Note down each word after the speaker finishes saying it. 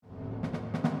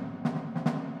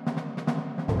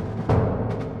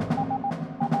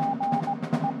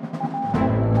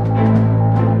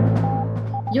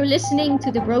listening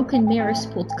to the Broken Mirrors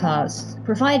podcast,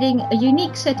 providing a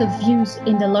unique set of views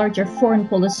in the larger foreign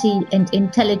policy and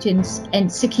intelligence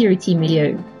and security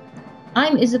milieu.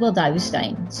 I'm Isabel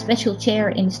Duivenstein, Special Chair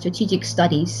in Strategic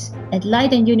Studies at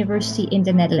Leiden University in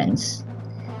the Netherlands.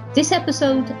 This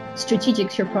episode,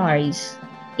 Strategic Surprise,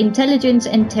 Intelligence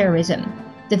and Terrorism,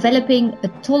 Developing a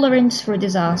Tolerance for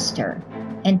Disaster.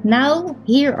 And now,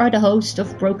 here are the hosts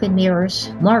of Broken Mirrors,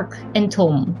 Mark and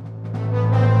Tom.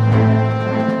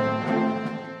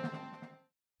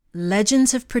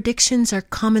 Legends of predictions are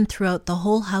common throughout the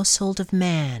whole household of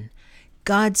man.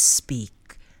 Gods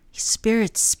speak,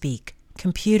 spirits speak,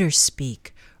 computers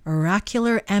speak.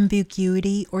 Oracular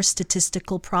ambiguity or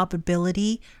statistical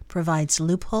probability provides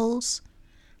loopholes,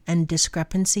 and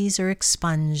discrepancies are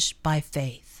expunged by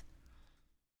faith.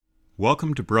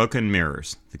 Welcome to Broken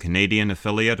Mirrors, the Canadian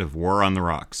affiliate of War on the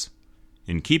Rocks.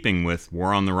 In keeping with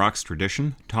War on the Rocks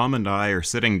tradition, Tom and I are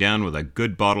sitting down with a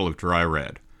good bottle of dry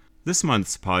red. This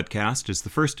month's podcast is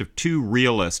the first of two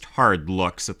realist, hard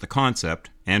looks at the concept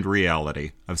and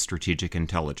reality of strategic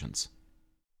intelligence.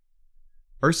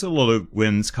 Ursula Le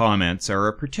Guin's comments are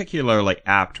a particularly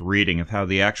apt reading of how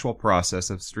the actual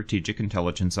process of strategic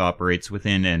intelligence operates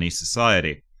within any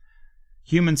society.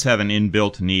 Humans have an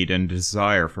inbuilt need and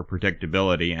desire for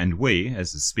predictability, and we,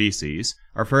 as a species,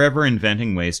 are forever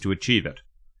inventing ways to achieve it.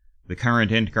 The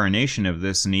current incarnation of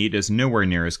this need is nowhere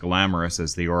near as glamorous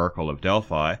as the Oracle of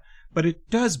Delphi, but it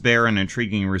does bear an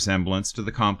intriguing resemblance to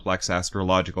the complex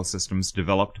astrological systems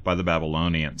developed by the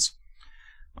Babylonians.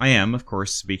 I am, of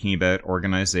course, speaking about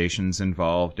organizations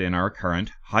involved in our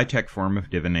current, high-tech form of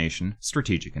divination,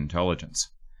 strategic intelligence.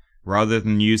 Rather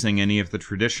than using any of the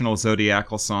traditional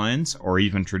zodiacal signs, or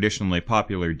even traditionally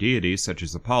popular deities such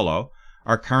as Apollo,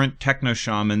 our current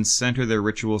techno-shamans center their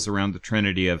rituals around the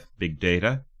trinity of big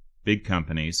data, big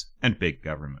companies, and big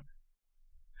government.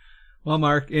 Well,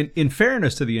 Mark, in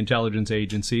fairness to the intelligence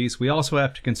agencies, we also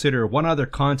have to consider one other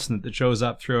constant that shows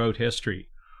up throughout history.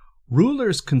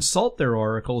 Rulers consult their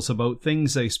oracles about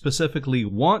things they specifically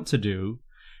want to do,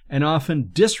 and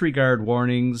often disregard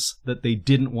warnings that they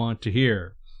didn't want to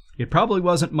hear. It probably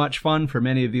wasn't much fun for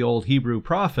many of the old Hebrew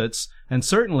prophets, and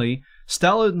certainly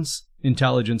Stalin's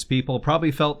intelligence people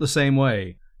probably felt the same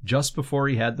way, just before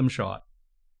he had them shot.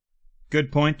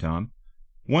 Good point, Tom.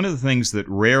 One of the things that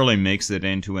rarely makes it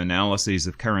into analyses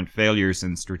of current failures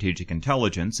in strategic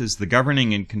intelligence is the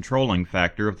governing and controlling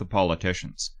factor of the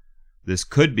politicians. This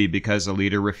could be because a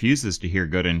leader refuses to hear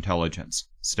good intelligence.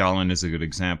 Stalin is a good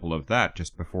example of that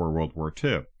just before World War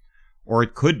II. Or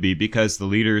it could be because the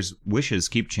leader's wishes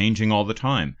keep changing all the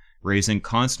time, raising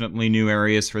constantly new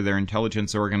areas for their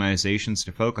intelligence organizations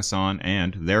to focus on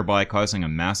and thereby causing a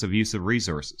massive use of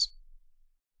resources.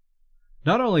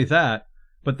 Not only that,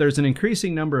 but there's an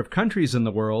increasing number of countries in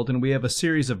the world, and we have a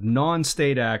series of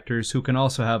non-state actors who can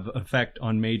also have an effect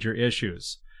on major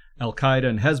issues. Al-Qaeda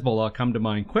and Hezbollah come to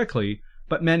mind quickly,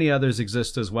 but many others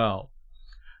exist as well.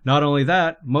 Not only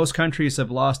that, most countries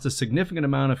have lost a significant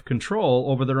amount of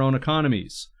control over their own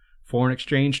economies. Foreign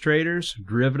exchange traders,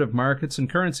 derivative markets, and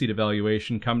currency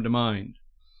devaluation come to mind.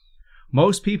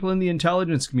 Most people in the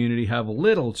intelligence community have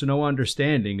little to no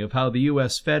understanding of how the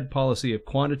U.S. Fed policy of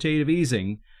quantitative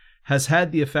easing has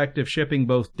had the effect of shipping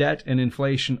both debt and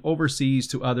inflation overseas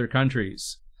to other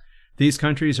countries. These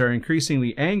countries are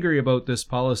increasingly angry about this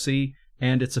policy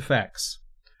and its effects.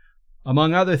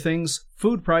 Among other things,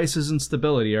 food prices and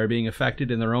stability are being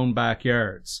affected in their own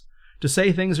backyards. To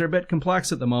say things are a bit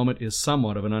complex at the moment is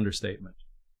somewhat of an understatement.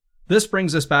 This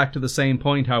brings us back to the same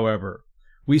point, however.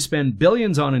 We spend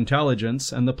billions on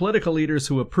intelligence, and the political leaders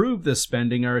who approve this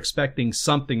spending are expecting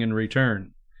something in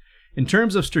return. In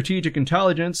terms of strategic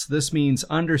intelligence, this means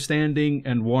understanding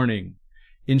and warning.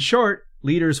 In short,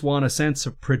 leaders want a sense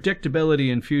of predictability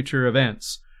in future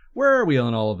events. Where are we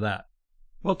on all of that?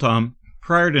 Well, Tom,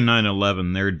 prior to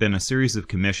 9/11, there had been a series of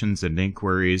commissions and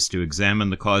inquiries to examine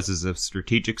the causes of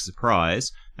strategic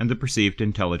surprise and the perceived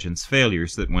intelligence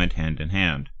failures that went hand in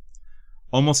hand.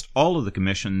 Almost all of the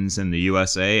commissions in the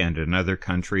USA and in other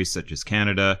countries such as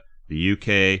Canada, the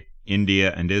UK,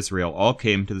 India, and Israel all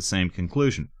came to the same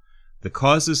conclusion. The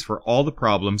causes for all the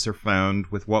problems are found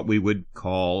with what we would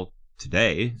call,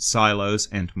 today, silos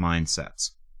and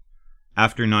mindsets.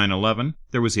 After 9/11,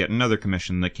 there was yet another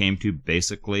commission that came to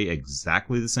basically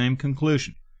exactly the same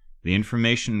conclusion. The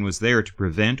information was there to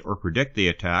prevent or predict the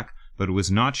attack, but it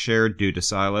was not shared due to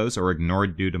silos or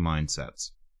ignored due to mindsets.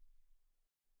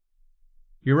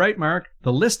 You're right, Mark.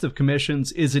 The list of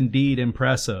commissions is indeed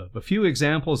impressive. A few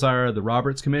examples are the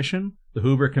Roberts Commission, the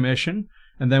Hoover Commission,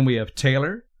 and then we have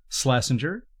Taylor,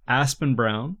 Schlesinger, Aspen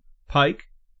Brown, Pike,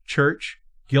 Church,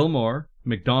 Gilmore,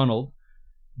 McDonald,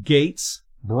 Gates,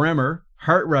 Bremer,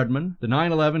 Hart-Rudman, the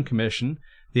 9/11 Commission,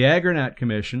 the Agranat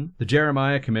Commission, the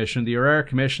Jeremiah Commission, the Herrera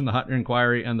Commission, the Hutter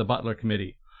Inquiry, and the Butler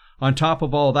Committee. On top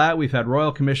of all that, we've had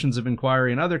royal commissions of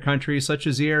inquiry in other countries, such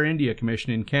as the Air India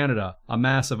Commission in Canada, a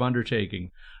massive undertaking.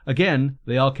 Again,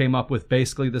 they all came up with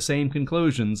basically the same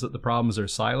conclusions, that the problems are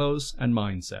silos and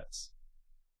mindsets.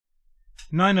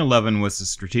 9/11 was a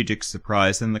strategic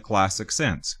surprise in the classic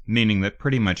sense, meaning that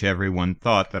pretty much everyone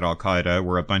thought that Al-Qaeda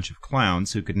were a bunch of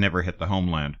clowns who could never hit the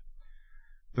homeland.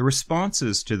 The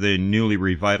responses to the newly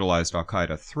revitalized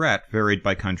Al-Qaeda threat varied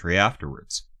by country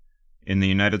afterwards. In the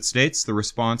United States, the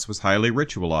response was highly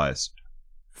ritualized.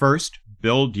 First,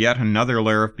 build yet another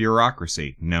layer of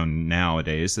bureaucracy, known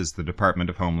nowadays as the Department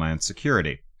of Homeland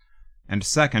Security. And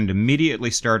second, immediately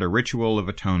start a ritual of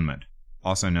atonement,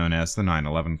 also known as the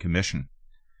 9/11 Commission.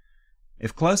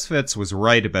 If Clausewitz was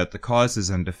right about the causes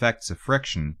and effects of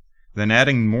friction, then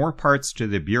adding more parts to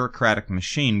the bureaucratic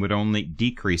machine would only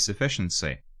decrease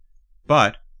efficiency.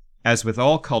 But, as with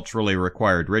all culturally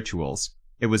required rituals,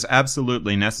 it was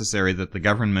absolutely necessary that the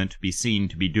government be seen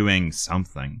to be doing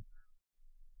something.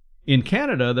 In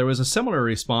Canada, there was a similar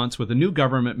response with a new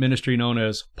government ministry known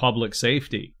as Public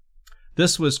Safety.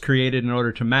 This was created in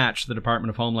order to match the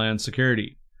Department of Homeland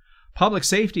Security. Public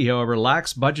Safety, however,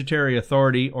 lacks budgetary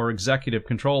authority or executive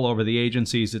control over the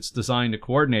agencies it's designed to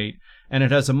coordinate, and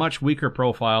it has a much weaker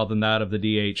profile than that of the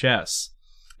DHS.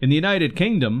 In the United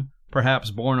Kingdom,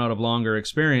 perhaps born out of longer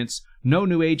experience, no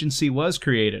new agency was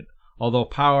created, although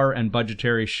power and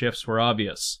budgetary shifts were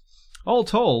obvious. All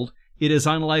told, it is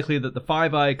unlikely that the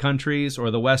Five Eyes countries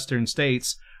or the Western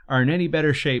states are in any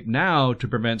better shape now to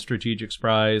prevent strategic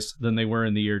surprise than they were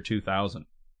in the year 2000.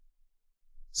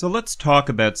 So let's talk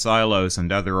about silos and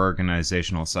other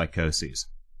organizational psychoses.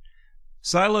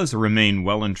 Silos remain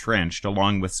well entrenched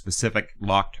along with specific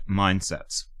locked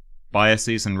mindsets.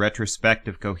 Biases and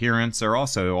retrospective coherence are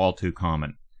also all too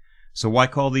common. So why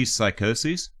call these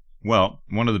psychoses? Well,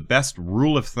 one of the best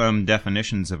rule-of-thumb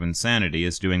definitions of insanity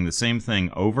is doing the same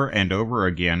thing over and over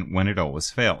again when it always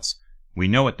fails. We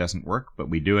know it doesn't work, but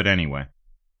we do it anyway.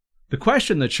 The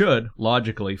question that should,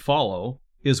 logically, follow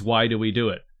is why do we do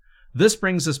it? This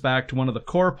brings us back to one of the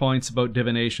core points about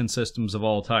divination systems of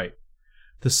all type.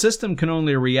 The system can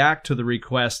only react to the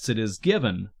requests it is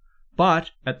given,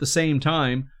 but, at the same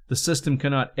time, the system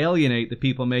cannot alienate the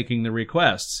people making the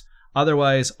requests.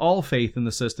 Otherwise, all faith in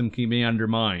the system can be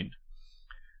undermined.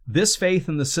 This faith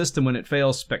in the system, when it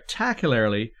fails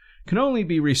spectacularly, can only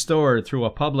be restored through a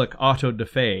public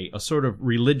auto-da-fe, a sort of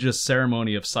religious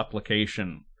ceremony of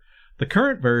supplication. The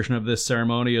current version of this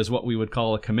ceremony is what we would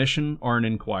call a commission or an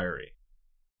inquiry.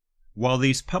 While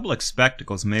these public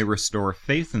spectacles may restore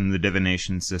faith in the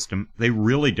divination system, they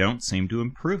really don't seem to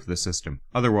improve the system.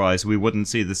 Otherwise, we wouldn't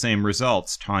see the same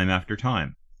results time after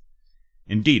time.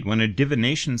 Indeed, when a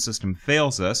divination system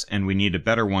fails us and we need a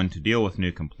better one to deal with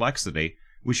new complexity,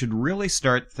 we should really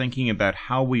start thinking about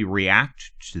how we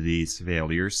react to these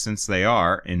failures, since they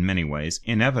are, in many ways,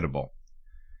 inevitable.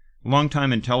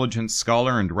 Longtime intelligence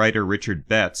scholar and writer Richard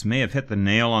Betts may have hit the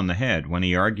nail on the head when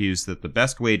he argues that the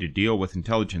best way to deal with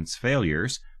intelligence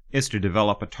failures is to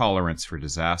develop a tolerance for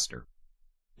disaster.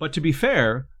 But to be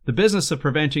fair, the business of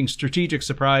preventing strategic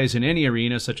surprise in any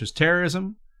arena such as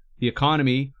terrorism, the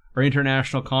economy, or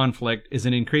international conflict is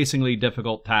an increasingly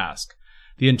difficult task.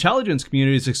 The intelligence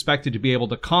community is expected to be able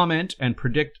to comment and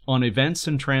predict on events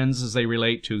and trends as they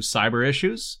relate to cyber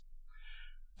issues,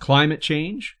 climate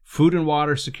change, food and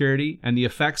water security, and the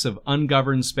effects of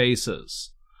ungoverned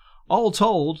spaces. All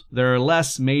told, there are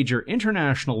less major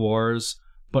international wars,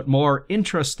 but more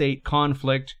intrastate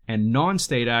conflict and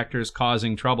non-state actors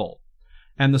causing trouble.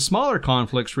 And the smaller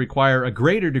conflicts require a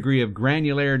greater degree of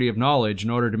granularity of knowledge in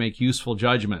order to make useful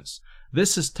judgments.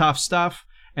 This is tough stuff,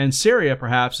 and Syria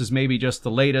perhaps is maybe just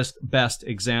the latest, best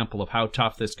example of how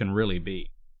tough this can really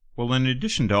be. Well, in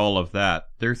addition to all of that,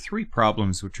 there are three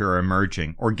problems which are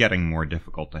emerging or getting more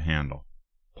difficult to handle.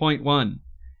 Point 1.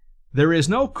 There is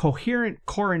no coherent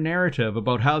core narrative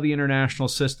about how the international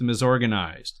system is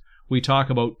organized. We talk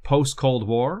about post-Cold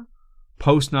War,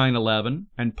 post-9/11,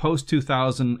 and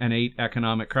post-2008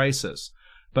 economic crisis,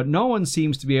 but no one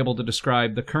seems to be able to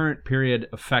describe the current period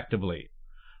effectively.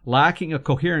 Lacking a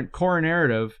coherent core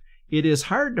narrative, it is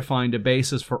hard to find a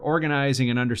basis for organizing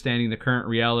and understanding the current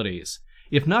realities.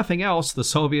 If nothing else, the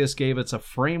Soviets gave us a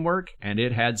framework, and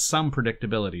it had some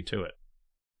predictability to it.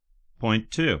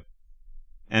 Point 2.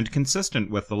 And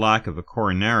consistent with the lack of a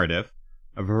core narrative,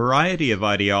 a variety of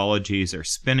ideologies are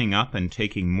spinning up and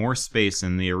taking more space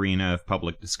in the arena of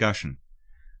public discussion.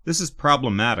 This is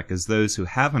problematic, as those who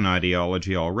have an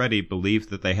ideology already believe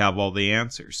that they have all the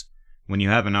answers. When you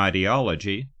have an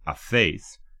ideology, a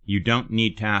faith, You don't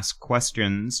need to ask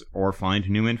questions or find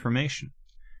new information.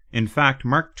 In fact,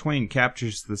 Mark Twain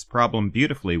captures this problem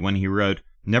beautifully when he wrote,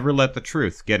 "Never let the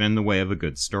truth get in the way of a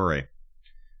good story."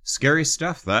 Scary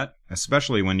stuff, that,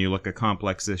 especially when you look at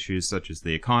complex issues such as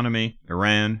the economy,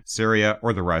 Iran, Syria,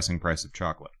 or the rising price of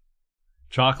chocolate.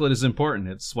 Chocolate is important.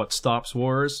 It's what stops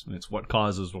wars, and it's what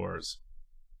causes wars.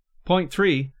 Point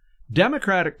 3.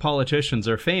 Democratic politicians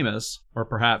are famous, or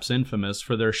perhaps infamous,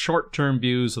 for their short-term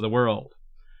views of the world.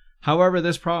 However,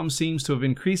 this problem seems to have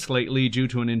increased lately due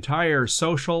to an entire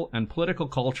social and political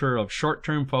culture of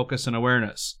short-term focus and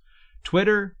awareness.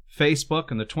 Twitter, Facebook,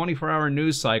 and the 24-hour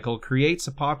news cycle creates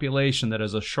a population that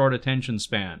has a short attention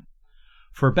span.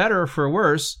 For better or for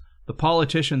worse, the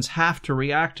politicians have to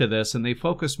react to this, and they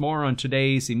focus more on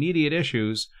today's immediate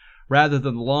issues rather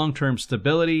than the long-term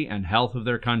stability and health of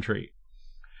their country.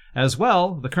 As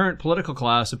well, the current political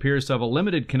class appears to have a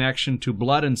limited connection to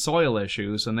blood and soil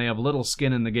issues, and they have little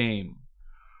skin in the game.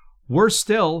 Worse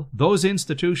still, those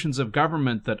institutions of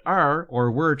government that are or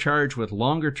were charged with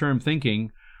longer-term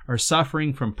thinking are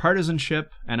suffering from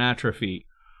partisanship and atrophy.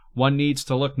 One needs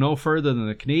to look no further than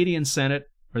the Canadian Senate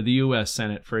or the U.S.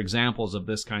 Senate for examples of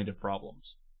this kind of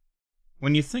problems.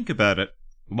 When you think about it,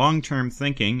 long-term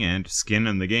thinking and skin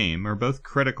in the game are both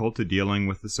critical to dealing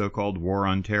with the so-called war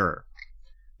on terror.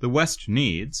 The West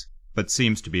needs, but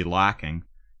seems to be lacking,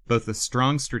 both a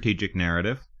strong strategic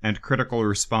narrative and critical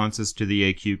responses to the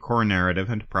AQ core narrative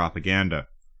and propaganda.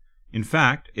 In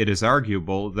fact, it is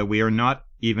arguable that we are not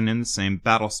even in the same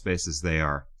battle space as they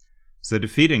are, so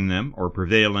defeating them or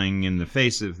prevailing in the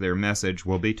face of their message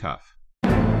will be tough.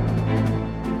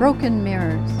 Broken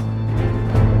mirrors.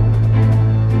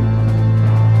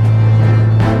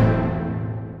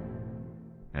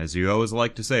 As you always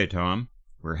like to say, Tom,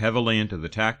 we're heavily into the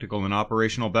tactical and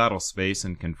operational battle space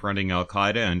in confronting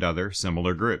Al-Qaeda and other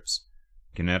similar groups.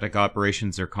 Kinetic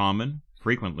operations are common,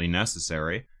 frequently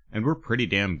necessary, and we're pretty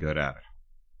damn good at it.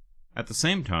 At the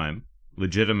same time,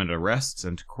 legitimate arrests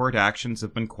and court actions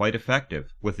have been quite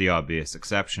effective, with the obvious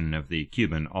exception of the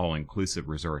Cuban all-inclusive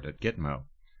resort at Gitmo.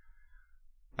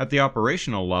 At the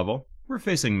operational level, we're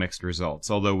facing mixed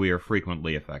results, although we are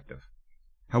frequently effective.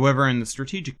 However, in the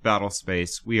strategic battle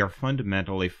space, we are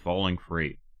fundamentally falling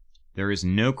free. There is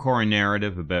no core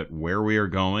narrative about where we are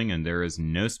going, and there is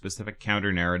no specific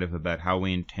counter-narrative about how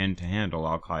we intend to handle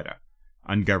Al-Qaeda,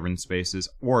 ungoverned spaces,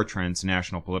 or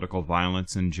transnational political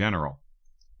violence in general.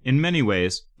 In many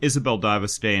ways, Isabel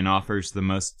Davos-Stein offers the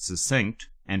most succinct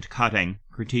and cutting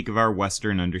critique of our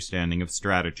Western understanding of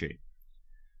strategy.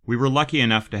 We were lucky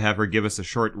enough to have her give us a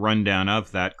short rundown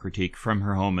of that critique from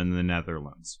her home in the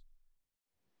Netherlands.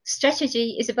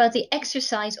 Strategy is about the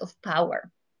exercise of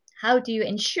power. How do you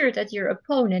ensure that your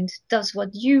opponent does what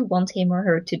you want him or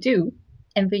her to do,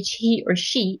 and which he or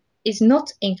she is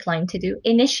not inclined to do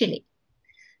initially?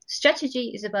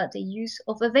 Strategy is about the use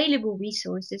of available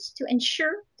resources to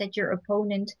ensure that your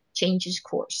opponent changes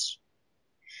course.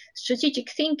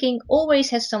 Strategic thinking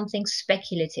always has something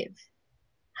speculative.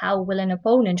 How will an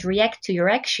opponent react to your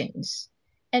actions?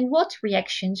 And what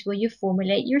reactions will you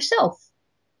formulate yourself?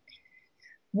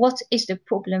 What is the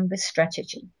problem with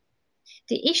strategy?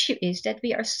 The issue is that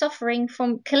we are suffering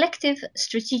from collective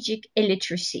strategic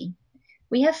illiteracy.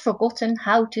 We have forgotten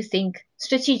how to think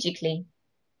strategically.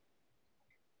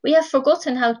 We have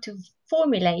forgotten how to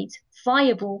formulate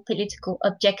viable political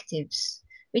objectives,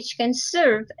 which can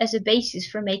serve as a basis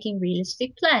for making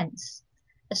realistic plans.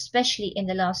 Especially in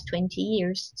the last 20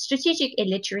 years, strategic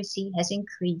illiteracy has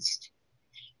increased.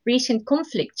 Recent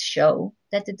conflicts show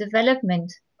that the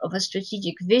development of a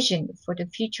strategic vision for the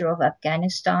future of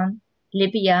Afghanistan,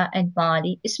 Libya, and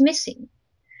Mali is missing.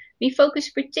 We focus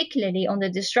particularly on the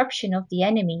disruption of the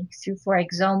enemy through, for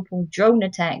example, drone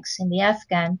attacks in the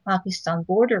Afghan-Pakistan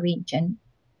border region,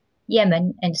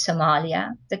 Yemen, and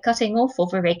Somalia, the cutting off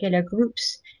of irregular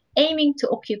groups aiming to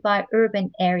occupy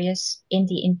urban areas in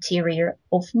the interior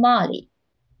of Mali.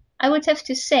 I would have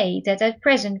to say that at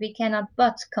present we cannot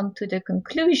but come to the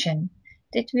conclusion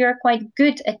that we are quite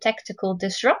good at tactical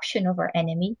disruption of our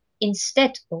enemy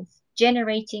instead of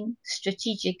generating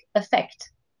strategic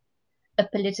effect. A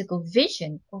political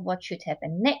vision of what should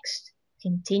happen next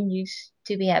continues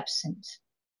to be absent.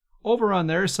 Over on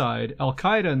their side,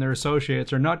 Al-Qaeda and their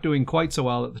associates are not doing quite so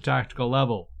well at the tactical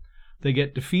level. They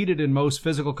get defeated in most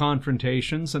physical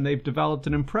confrontations, and they've developed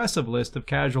an impressive list of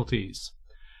casualties.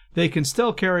 They can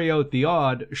still carry out the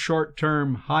odd,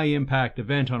 short-term, high-impact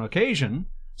event on occasion,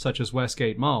 such as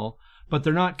Westgate Mall, but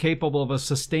they're not capable of a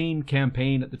sustained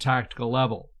campaign at the tactical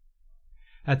level.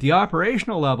 At the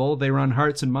operational level, they run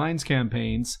hearts and minds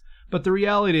campaigns, but the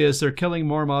reality is they're killing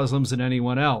more Muslims than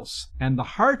anyone else, and the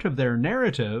heart of their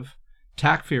narrative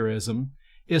takfirism,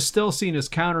 is still seen as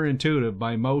counterintuitive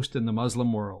by most in the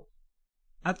Muslim world.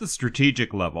 At the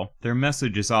strategic level, their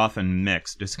message is often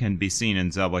mixed, as can be seen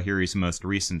in Zawahiri's most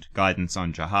recent Guidance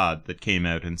on Jihad that came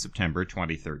out in September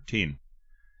 2013.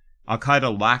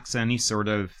 Al-Qaeda lacks any sort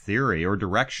of theory or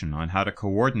direction on how to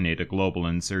coordinate a global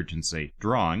insurgency,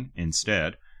 drawing,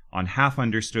 instead, on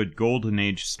half-understood Golden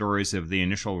Age stories of the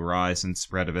initial rise and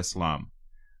spread of Islam.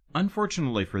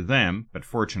 Unfortunately for them, but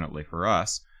fortunately for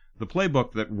us, the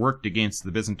playbook that worked against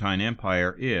the Byzantine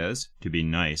Empire is, to be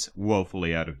nice,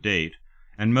 woefully out of date,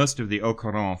 and most of the au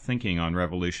courant thinking on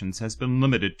revolutions has been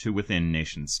limited to within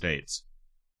nation-states.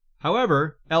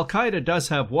 However, Al-Qaeda does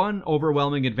have one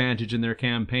overwhelming advantage in their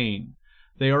campaign.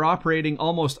 They are operating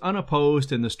almost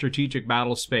unopposed in the strategic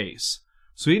battle space.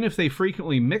 So even if they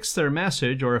frequently mix their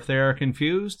message or if they are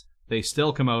confused, they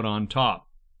still come out on top.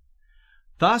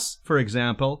 Thus, for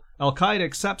example, Al-Qaeda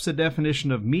accepts a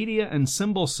definition of media and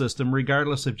symbol system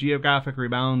regardless of geographic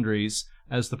boundaries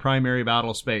as the primary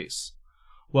battle space,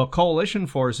 while coalition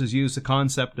forces use the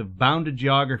concept of bounded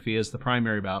geography as the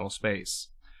primary battle space.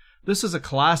 This is a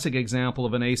classic example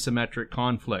of an asymmetric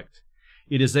conflict.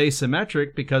 It is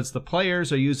asymmetric because the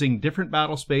players are using different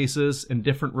battle spaces and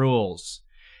different rules.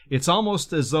 It's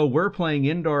almost as though we're playing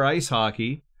indoor ice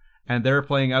hockey and they're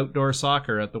playing outdoor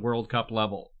soccer at the World Cup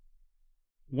level.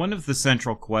 One of the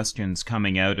central questions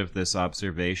coming out of this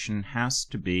observation has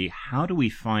to be, how do we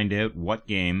find out what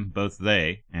game both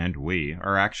they and we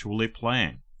are actually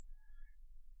playing?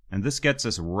 And this gets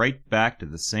us right back to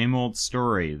the same old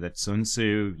story that Sun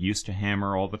Tzu used to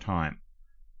hammer all the time.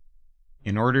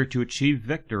 In order to achieve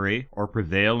victory or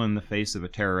prevail in the face of a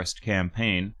terrorist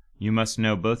campaign, you must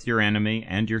know both your enemy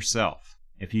and yourself.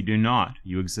 If you do not,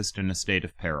 you exist in a state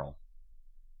of peril.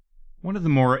 One of the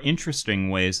more interesting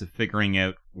ways of figuring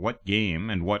out what game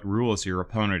and what rules your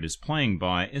opponent is playing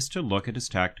by is to look at his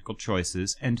tactical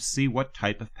choices and see what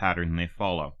type of pattern they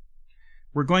follow.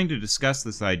 We're going to discuss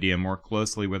this idea more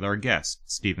closely with our guest,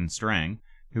 Stephen Strang,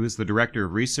 who is the Director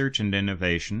of Research and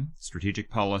Innovation, Strategic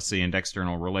Policy and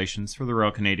External Relations for the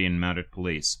Royal Canadian Mounted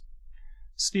Police.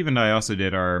 Steve and I also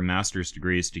did our master's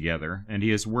degrees together, and he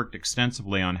has worked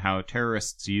extensively on how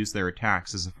terrorists use their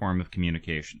attacks as a form of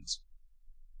communications.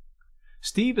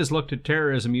 Steve has looked at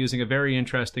terrorism using a very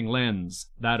interesting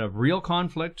lens, that of real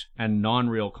conflict and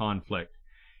non-real conflict.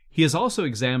 He has also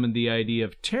examined the idea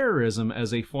of terrorism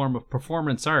as a form of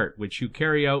performance art, which you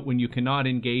carry out when you cannot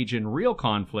engage in real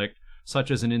conflict, such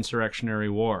as an insurrectionary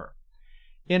war.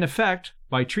 In effect,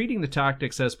 by treating the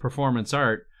tactics as performance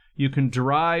art, you can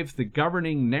derive the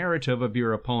governing narrative of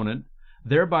your opponent,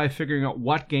 thereby figuring out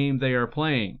what game they are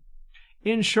playing.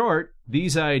 In short,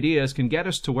 these ideas can get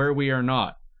us to where we are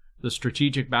not, the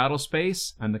strategic battle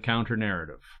space and the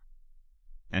counter-narrative.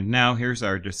 And now here's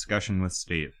our discussion with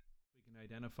Steve. We can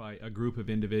identify a group of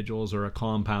individuals or a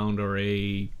compound or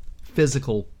a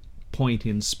physical point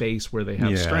in space where they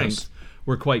have strength.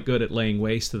 We're quite good at laying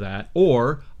waste to that,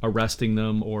 or arresting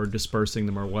them or dispersing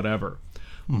them or whatever.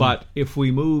 Mm-hmm. But if we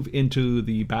move into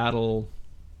the battle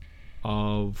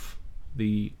of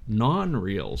the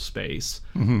non-real space,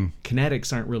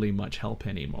 kinetics aren't really much help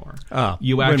anymore.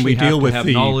 You actually have to have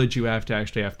knowledge, you have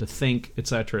to think,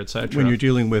 etc., etc. When you're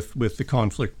dealing with the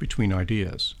conflict between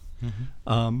ideas.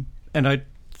 And I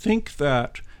think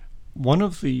that one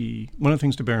of the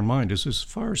things to bear in mind is, as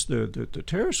far as the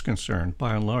terrorists are concerned,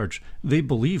 by and large, they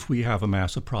believe we have a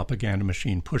massive propaganda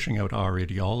machine pushing out our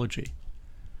ideology.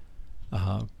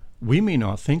 We may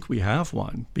not think we have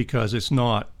one because it's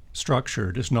not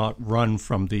structured, it's not run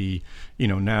from the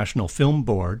National Film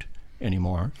Board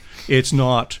anymore. It's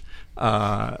not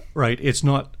it's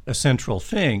not a central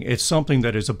thing. It's something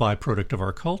that is a byproduct of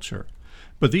our culture.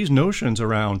 But these notions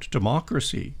around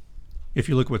democracy, if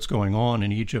you look at what's going on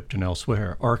in Egypt and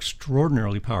elsewhere, are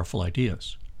extraordinarily powerful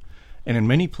ideas. And in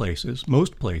many places,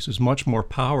 most places, much more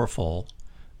powerful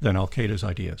than Al-Qaeda's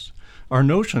ideas. Our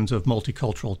notions of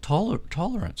multicultural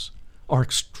tolerance are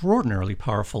extraordinarily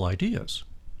powerful ideas.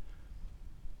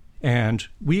 And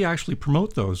we actually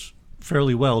promote those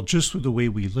fairly well just through the way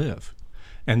we live.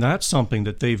 And that's something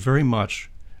that they very much,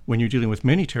 when you're dealing with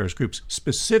many terrorist groups,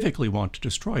 specifically want to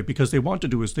destroy, because they want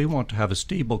to have a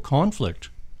stable conflict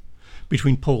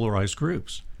between polarized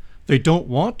groups. They don't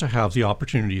want to have the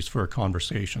opportunities for a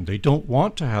conversation. They don't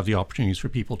want to have the opportunities for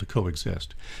people to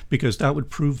coexist, because that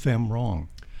would prove them wrong.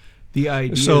 I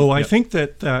think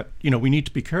that we need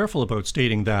to be careful about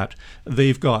stating that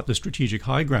they've got the strategic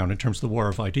high ground in terms of the war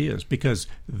of ideas, because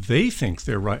they think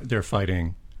they're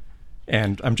fighting,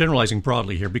 and I'm generalizing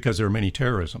broadly here because there are many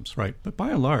terrorisms, right? But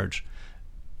by and large,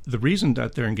 the reason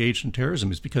that they're engaged in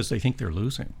terrorism is because they think they're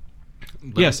losing.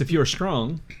 Yes, if you're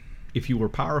strong, if you were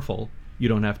powerful, you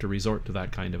don't have to resort to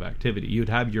that kind of activity. You'd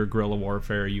have your guerrilla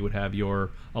warfare, you would have your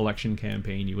election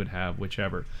campaign, you would have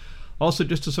whichever. Also,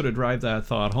 just to sort of drive that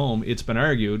thought home, it's been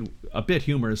argued, a bit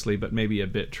humorously, but maybe a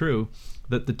bit true,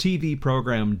 that the TV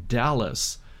program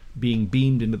Dallas being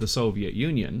beamed into the Soviet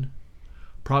Union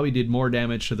probably did more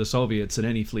damage to the Soviets than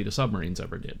any fleet of submarines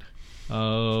ever did.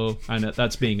 Oh, and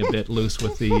that's being a bit loose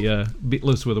with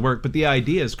the work, but the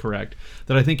idea is correct.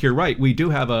 That I think you're right. We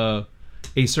do have a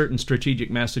certain strategic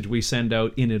message we send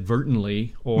out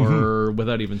inadvertently or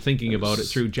without even thinking about it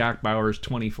through Jack Bauer's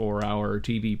 24-hour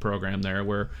TV program there,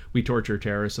 where we torture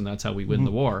terrorists and that's how we win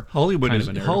the war.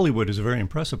 Hollywood is a very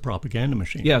impressive propaganda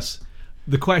machine. Yes.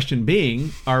 The question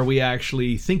being, are we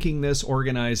actually thinking this,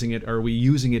 organizing it? Are we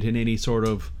using it in any sort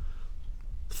of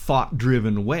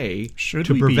thought-driven way to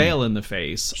prevail in the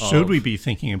face of... Should we be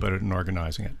thinking about it and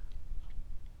organizing it?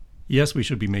 Yes, we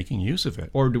should be making use of it.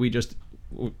 Or do we just...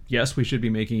 Yes, we should be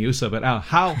making use of it.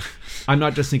 How? I'm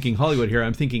not just thinking Hollywood here.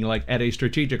 I'm thinking like at a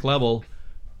strategic level,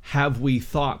 have we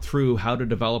thought through how to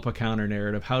develop a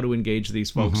counter-narrative, how to engage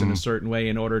these folks in a certain way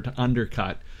in order to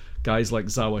undercut guys like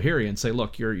Zawahiri and say,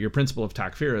 look, your principle of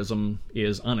takfirism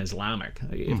is un-Islamic,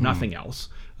 if nothing else.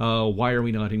 Why are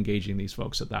we not engaging these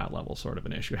folks at that level, sort of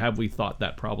an issue? Have we thought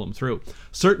that problem through?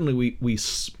 Certainly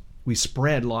we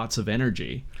spread lots of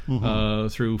energy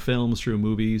through films, through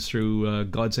movies, through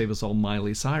God Save Us All,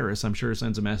 Miley Cyrus. I'm sure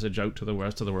sends a message out to the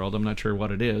rest of the world. I'm not sure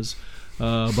what it is,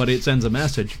 but it sends a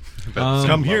message.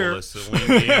 Come here.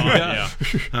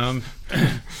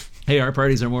 Hey, our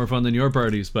parties are more fun than your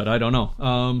parties, but I don't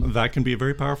know. That can be a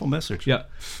very powerful message. Yeah.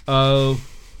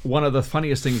 One of the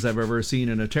funniest things I've ever seen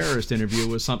in a terrorist interview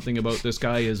was something about this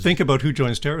guy is... Think about who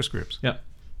joins terrorist groups. Yeah.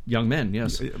 Young men,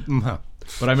 yes.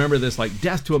 But I remember this, like,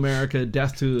 death to America,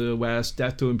 death to the West,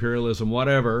 death to imperialism,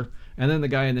 whatever. And then the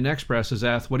guy in the next press is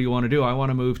asked, what do you want to do? I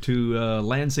want to move to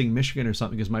Lansing, Michigan or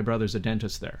something because my brother's a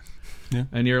dentist there. Yeah.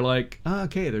 And you're like,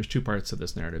 okay, there's two parts to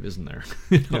this narrative, isn't there?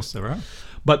 Yes, there are.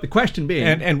 But the question being...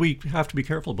 And we have to be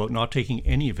careful about not taking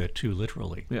any of it too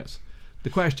literally. Yes. The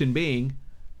question being,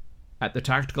 at the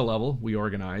tactical level, we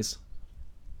organize.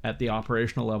 At the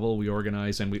operational level, we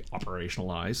organize and we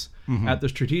operationalize. At the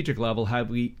strategic level, have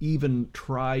we even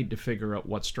tried to figure out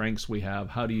what strengths we have,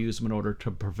 how to use them in order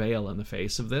to prevail in the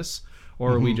face of this?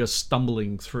 Or are we just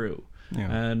stumbling through? Yeah.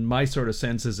 And my sort of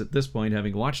sense is at this point,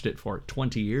 having watched it for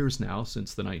 20 years now,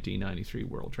 since the 1993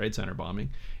 World Trade Center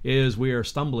bombing, is we are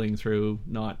stumbling through,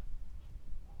 not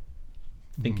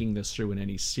thinking this through in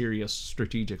any serious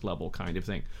strategic level kind of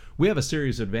thing. We have a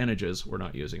series of advantages, we're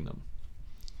not using them.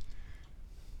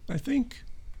 I think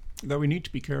that we need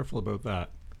to be careful about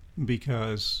that,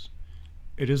 because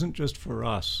it isn't just for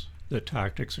us that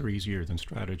tactics are easier than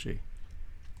strategy.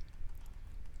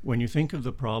 When you think of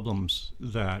the problems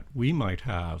that we might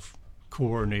have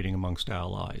coordinating amongst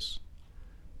allies,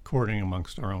 coordinating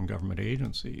amongst our own government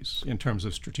agencies in terms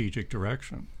of strategic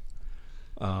direction,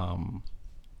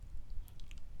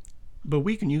 but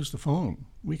we can use the phone.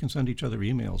 We can send each other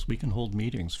emails. We can hold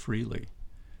meetings freely.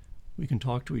 We can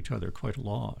talk to each other quite a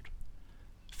lot.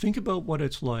 Think about what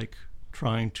it's like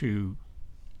trying to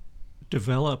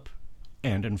develop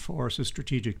and enforce a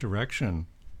strategic direction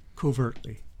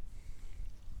covertly.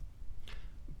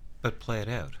 But play it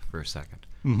out for a second.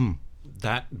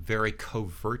 That very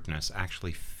covertness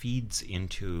actually feeds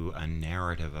into a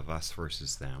narrative of us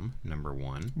versus them, number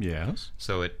one. Yes.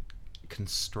 So it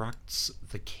constructs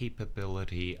the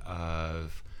capability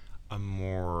of a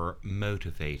more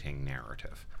motivating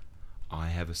narrative. I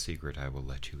have a secret, I will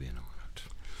let you in on it.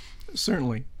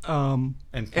 Certainly. And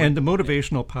the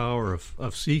motivational power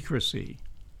of secrecy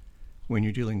when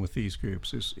you're dealing with these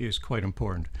groups is quite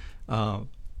important.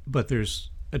 But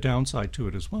there's a downside to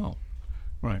it as well,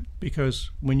 right?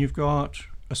 Because when you've got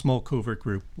a small covert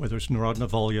group, whether it's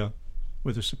Narodna-Volya,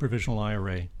 whether it's the Provisional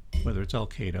IRA, whether it's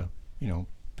Al-Qaeda,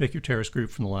 pick your terrorist group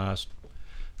from the last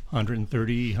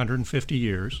 130, 150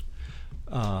 years,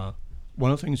 one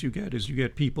of the things you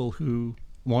get people who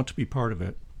want to be part of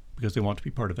it because they want to be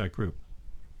part of that group.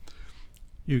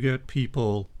 You get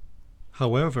people,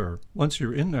 however, once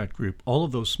you're in that group, all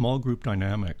of those small group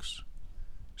dynamics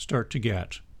start to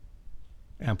get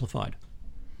amplified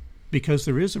because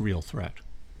there is a real threat.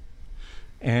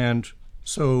 And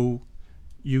so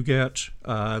you get,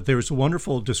 there's a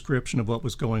wonderful description of what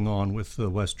was going on with the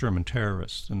West German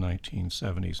terrorists in the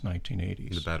 1970s,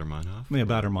 1980s. The Baader-Meinhof? Yeah,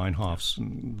 Baader-Meinhofs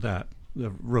and the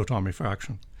Rotarmee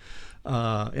faction.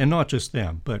 And not just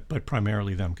them, but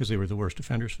primarily them, because they were the worst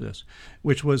offenders for this,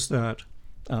 which was that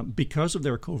because of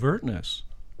their covertness,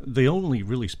 they only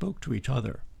really spoke to each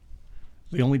other.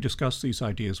 They only discuss these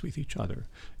ideas with each other.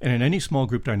 And in any small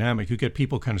group dynamic, you get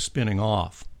people kind of spinning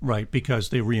off, right, because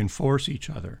they reinforce each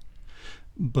other.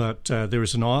 But there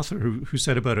was an author who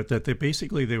said about it that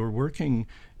they were working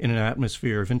in an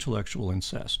atmosphere of intellectual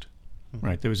incest.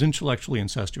 Right, there was intellectually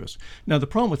incestuous. Now, the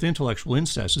problem with intellectual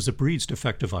incest is it breeds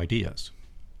defective ideas.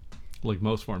 Like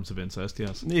most forms of incest,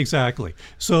 yes. Exactly.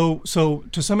 So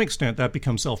to some extent, that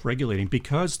becomes self-regulating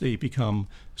because they become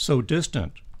so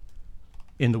distant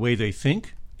in the way they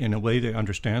think, in the way they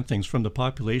understand things from the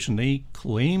population they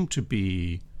claim to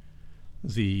be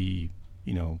the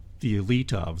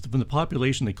elite of, from the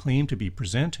population they claim to be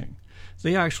presenting.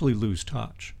 They actually lose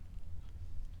touch.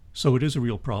 So it is a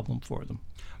real problem for them.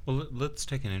 Well, let's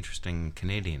take an interesting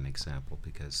Canadian example,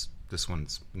 because this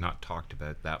one's not talked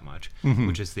about that much,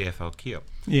 which is the FLQ.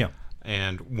 Yeah.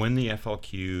 And when the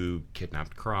FLQ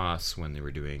kidnapped Cross, when they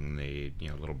were doing the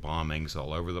little bombings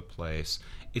all over the place,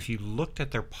 if you looked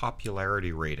at their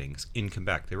popularity ratings in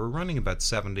Quebec, they were running about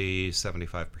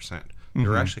 70-75%. They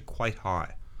were actually quite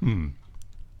high.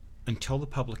 Until the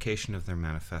publication of their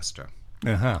manifesto,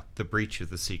 the breach of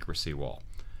the secrecy wall.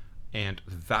 And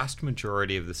the vast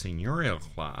majority of the seigneurial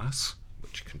class,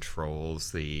 which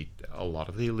controls a lot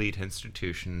of the elite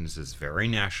institutions, is very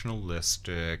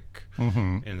nationalistic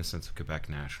in the sense of Quebec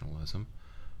nationalism,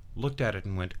 looked at it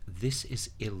and went, this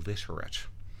is illiterate.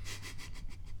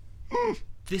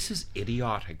 This is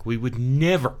idiotic. We would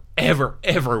never, ever,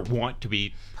 ever want to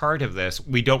be part of this.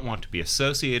 We don't want to be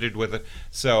associated with it.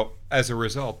 So as a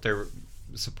result, their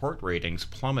support ratings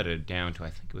plummeted down to, I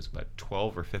think it was about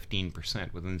 12 or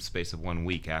 15% within the space of 1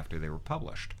 week after they were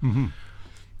published.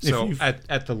 So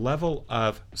at the level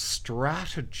of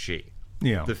strategy,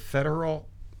 the federal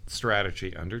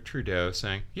strategy under Trudeau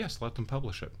saying, yes, let them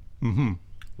publish it.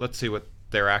 Let's see what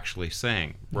they're actually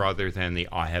saying, rather than the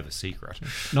I have a secret.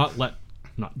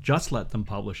 Not just let them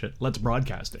publish it. Let's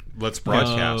broadcast it. Let's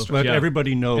broadcast it. Let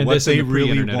everybody know what they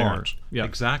really want. Yeah.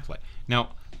 Exactly.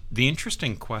 Now, the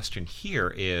interesting question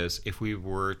here is if we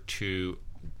were to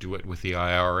do it with the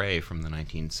IRA from the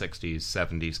 1960s,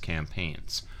 70s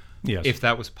campaigns. Yes. If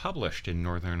that was published in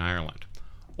Northern Ireland,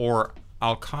 or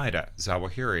Al-Qaeda,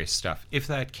 Zawahiri stuff, if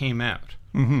that came out,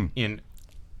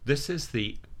 this is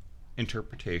the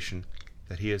interpretation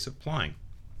that he is applying.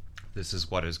 This is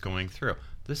what is going through.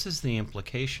 This is the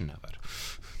implication of it.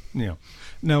 Yeah.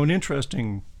 Now, an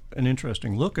interesting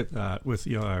look at that with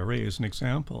the IRA as an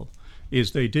example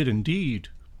is they did indeed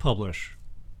publish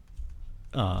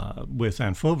with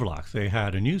Anne Fauverlach. They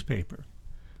had a newspaper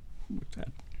that,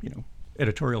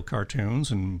 editorial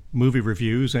cartoons and movie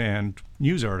reviews and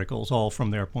news articles, all from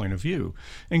their point of view,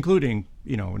 including,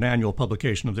 an annual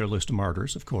publication of their list of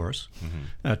martyrs, of course,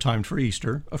 timed for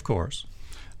Easter, of course.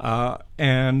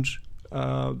 And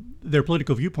their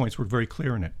political viewpoints were very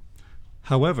clear in it.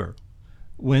 However,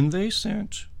 when they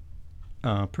sent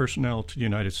personnel to the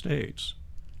United States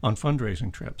on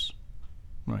fundraising trips,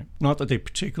 right? Not that they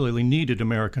particularly needed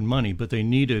American money, but they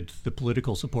needed the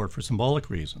political support for symbolic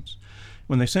reasons.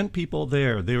 When they sent people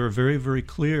there, they were very, very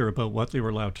clear about what they were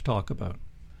allowed to talk about.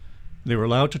 They were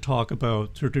allowed to talk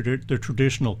about their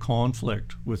traditional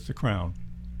conflict with the Crown.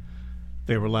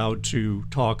 They were allowed to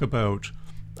talk about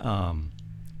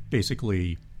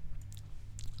basically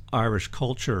Irish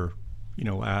culture,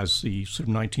 as the sort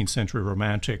of 19th century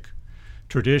romantic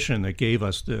tradition that gave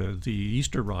us the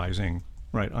Easter Rising,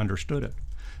 right, understood it.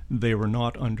 They were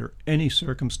not under any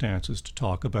circumstances to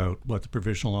talk about what the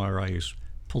Provisional IRA's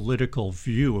political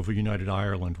view of a united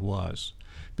Ireland was,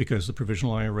 because the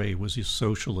Provisional IRA was a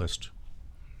socialist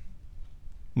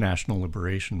national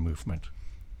liberation movement.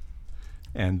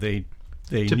 And they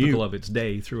typical knew of its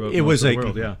day throughout it was most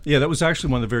of the world, yeah, that was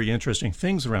actually one of the very interesting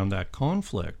things around that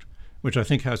conflict, which I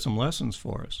think has some lessons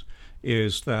for us,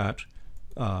 is that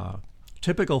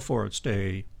typical for its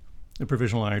day, the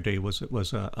Provisional IRA was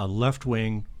a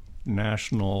left-wing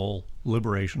national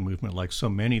liberation movement like so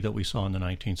many that we saw in the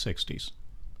 1960s.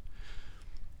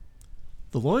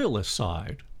 The Loyalist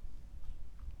side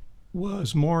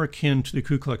was more akin to the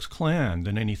Ku Klux Klan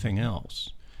than anything else.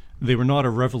 They were not a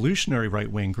revolutionary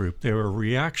right-wing group. They were a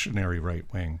reactionary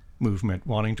right-wing movement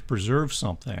wanting to preserve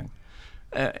something,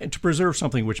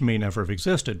 which may never have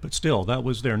existed, but still, that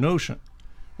was their notion.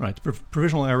 Right, the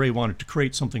Provisional IRA wanted to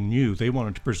create something new. They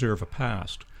wanted to preserve a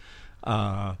past.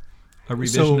 A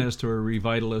revisionist or a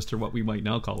revitalist, or what we might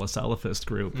now call a Salafist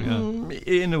group.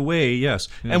 In a way, yes.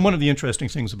 Yeah. And one of the interesting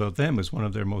things about them is one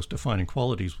of their most defining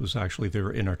qualities was actually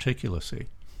their inarticulacy.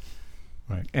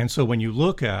 Right, and so when you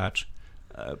look at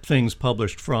things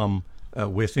published from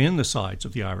within the sides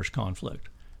of the Irish conflict,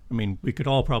 I mean, we could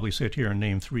all probably sit here and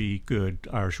name 3 good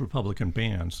Irish Republican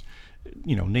bands.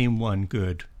 Name one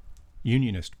good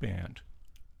unionist band.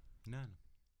 None.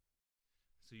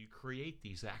 So you create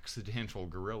these accidental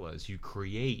guerrillas. You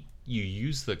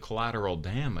use the collateral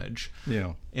damage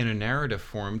in a narrative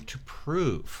form to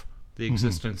prove the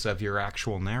existence of your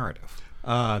actual narrative.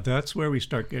 That's where we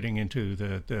start getting into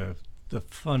the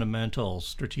fundamental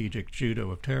strategic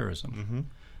judo of terrorism,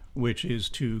 which is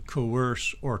to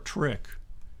coerce or trick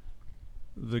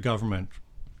the government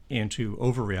into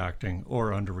overreacting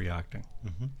or underreacting.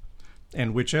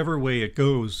 And whichever way it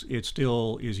goes, it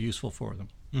still is useful for them.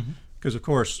 Because, of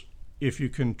course, if you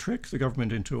can trick the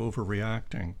government into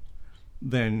overreacting,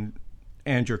 then,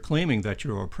 and you're claiming that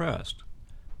you're oppressed,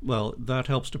 well, that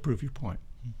helps to prove your point.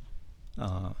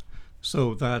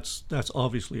 So that's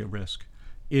obviously a risk.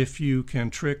 If you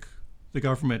can trick the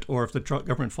government, or if the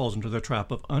government falls into the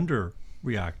trap of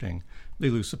underreacting, they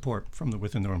lose support from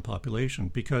within their own population,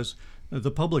 because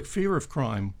the public fear of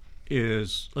crime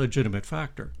is a legitimate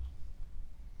factor,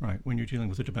 right? When you're dealing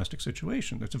with a domestic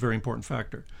situation, it's a very important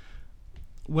factor.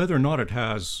 Whether or not it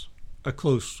has a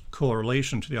close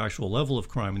correlation to the actual level of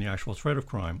crime and the actual threat of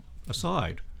crime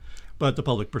aside, but the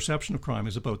public perception of crime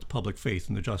is about the public faith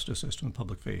in the justice system, and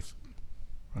public faith,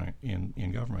 right,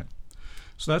 in government.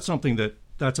 So that's something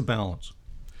that's a balance,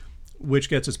 which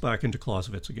gets us back into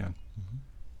Clausewitz again,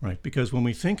 right? Because when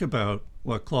we think about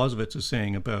what Clausewitz is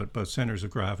saying about centers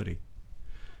of gravity,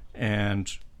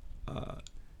 and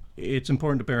it's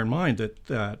important to bear in mind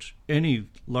that any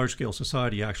large-scale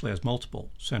society actually has multiple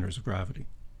centers of gravity.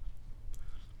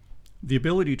 The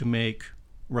ability to make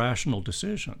rational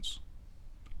decisions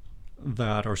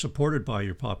that are supported by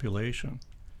your population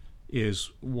is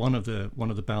one of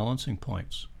the balancing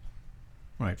points,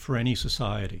 right, for any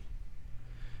society.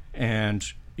 And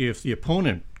if the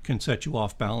opponent can set you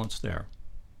off balance there,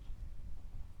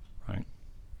 right,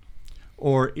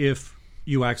 or if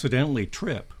you accidentally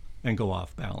trip and go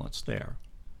off balance there,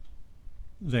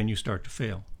 then you start to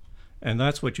fail. And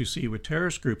that's what you see with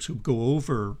terrorist groups who go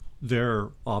over their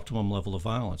optimum level of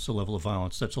violence, the level of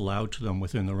violence that's allowed to them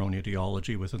within their own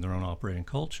ideology, within their own operating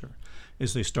culture,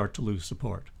 is they start to lose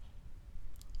support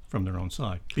from their own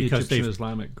side. Because the Egyptian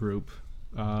Islamic group,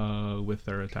 with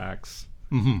their attacks,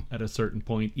 at a certain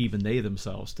point, even they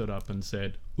themselves stood up and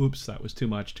said, oops, that was too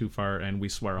much, too far, and we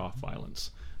swear off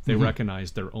violence. They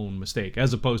recognized their own mistake,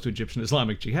 as opposed to Egyptian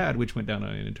Islamic Jihad, which went down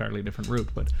an entirely different route.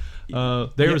 But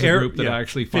there's a group that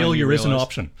actually failure realized, is an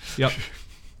option. Yep.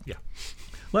 Yeah.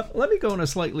 Let me go in a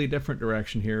slightly different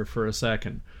direction here for a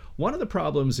second. One of the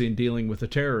problems in dealing with a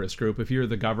terrorist group, if you're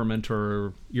the government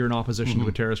or you're in opposition to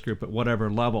a terrorist group at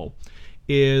whatever level,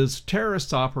 is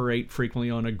terrorists operate frequently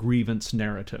on a grievance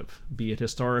narrative, be it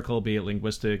historical, be it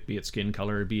linguistic, be it skin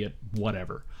color, be it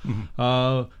whatever.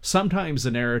 Sometimes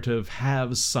the narrative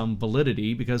has some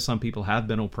validity because some people have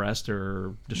been oppressed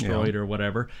or destroyed or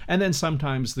whatever, and then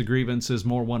sometimes the grievance is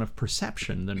more one of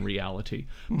perception than reality.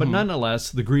 But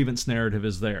nonetheless, the grievance narrative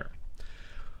is there.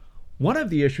 One of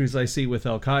the issues I see with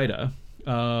Al-Qaeda,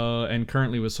 and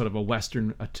currently with sort of a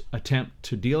Western attempt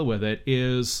to deal with it,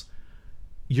 is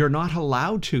you're not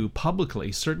allowed to publicly,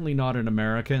 certainly not in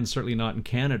America and certainly not in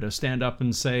Canada, stand up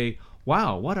and say,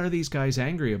 wow, what are these guys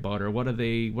angry about, or what are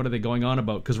they going on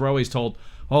about? Because we're always told,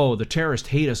 oh, the terrorists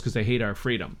hate us because they hate our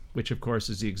freedom, which of course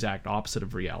is the exact opposite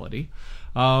of reality.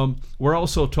 We're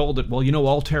also told that, well,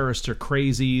 all terrorists are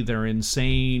crazy, they're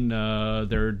insane,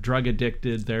 they're drug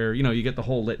addicted, you get the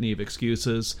whole litany of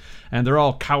excuses, and they're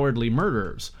all cowardly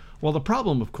murderers. Well, the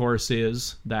problem, of course,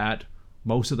 is that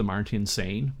most of them aren't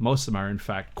insane. Most of them are, in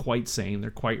fact, quite sane.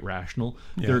 They're quite rational.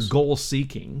 Yes. They're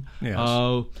goal-seeking.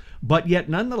 Yes. But yet,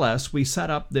 nonetheless, we set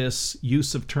up this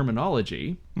use of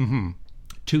terminology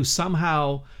to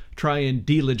somehow try and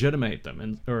delegitimate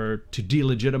them, or to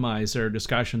delegitimize their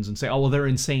discussions and say, oh, well, they're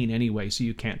insane anyway, so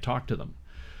you can't talk to them.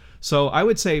 So I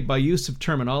would say by use of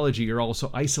terminology, you're also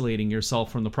isolating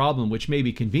yourself from the problem, which may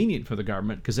be convenient for the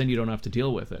government because then you don't have to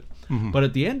deal with it. But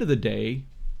at the end of the day,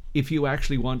 if you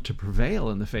actually want to prevail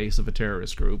in the face of a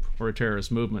terrorist group or a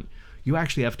terrorist movement, you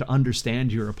actually have to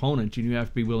understand your opponent and you have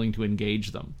to be willing to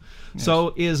engage them. Yes.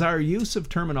 So is our use of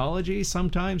terminology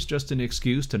sometimes just an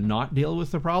excuse to not deal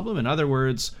with the problem? In other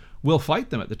words, we'll fight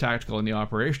them at the tactical and the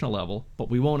operational level, but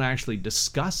we won't actually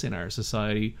discuss in our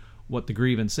society what the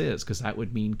grievance is, because that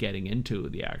would mean getting into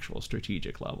the actual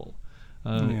strategic level.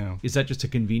 Is that just a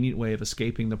convenient way of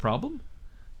escaping the problem?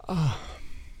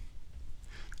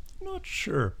 Not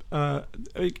sure.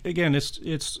 Again,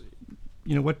 it's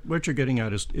what you're getting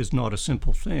at is not a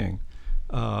simple thing.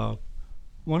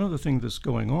 One of the things that's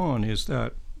going on is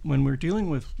that when we're dealing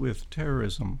with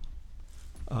terrorism,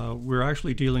 we're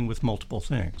actually dealing with multiple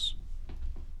things.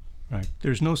 Right?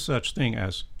 There's no such thing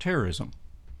as terrorism.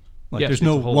 There's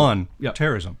no one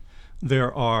terrorism.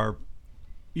 there are,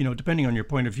 depending on your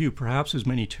point of view, perhaps as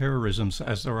many terrorisms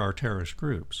as there are terrorist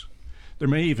groups. There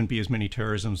may even be as many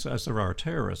terrorisms as there are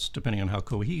terrorists, depending on how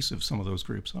cohesive some of those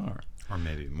groups are. Or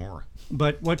maybe more.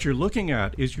 But what you're looking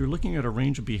at is you're looking at a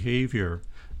range of behavior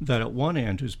that at one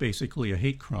end is basically a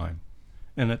hate crime,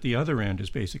 and at the other end is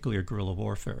basically a guerrilla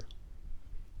warfare.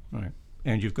 Right?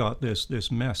 And you've got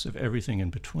this mess of everything in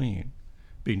between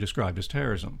being described as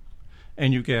terrorism.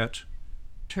 And you get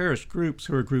terrorist groups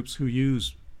who are groups who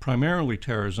use primarily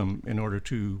terrorism in order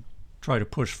to try to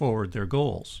push forward their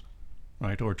goals,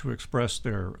 right, or to express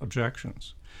their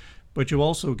objections. But you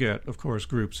also get, of course,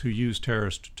 groups who use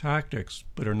terrorist tactics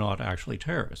but are not actually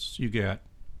terrorists. You get,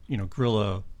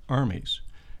 guerrilla armies.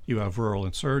 You have rural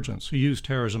insurgents who use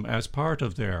terrorism as part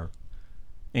of their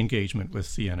engagement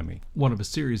with the enemy. One of a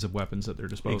series of weapons at their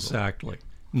disposal. Exactly.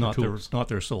 Not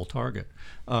their sole target.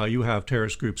 You have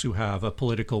terrorist groups who have a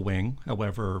political wing,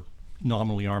 however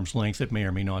nominally arm's length it may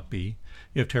or may not be.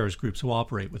 You have terrorist groups who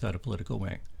operate without a political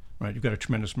wing. Right? You've got a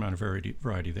tremendous amount of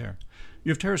variety there. You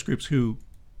have terrorist groups who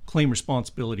claim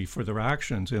responsibility for their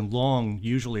actions in long,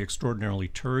 usually extraordinarily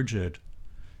turgid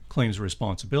claims of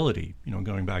responsibility,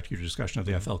 going back to your discussion of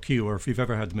the FLQ, or if you've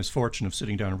ever had the misfortune of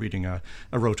sitting down and reading a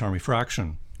rote army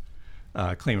fraction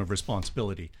claim of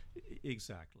responsibility.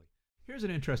 Exactly. Here's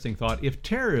an interesting thought. If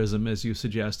terrorism, as you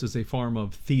suggest, is a form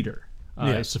of theater,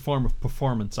 it's a form of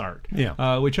performance art,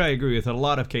 which I agree with. In a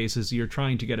lot of cases, you're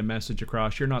trying to get a message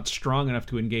across. You're not strong enough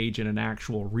to engage in an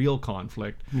actual real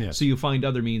conflict, so you find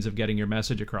other means of getting your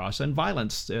message across. And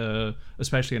violence,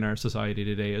 especially in our society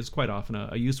today, is quite often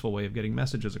a useful way of getting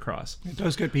messages across. It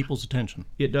does get people's attention.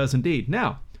 It does indeed.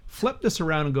 Now, flip this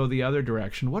around and go the other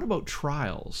direction. What about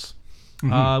trials?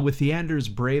 With the Anders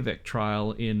Breivik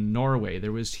trial in Norway,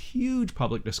 there was huge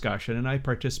public discussion, and I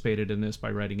participated in this by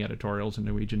writing editorials in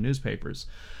Norwegian newspapers.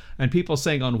 And people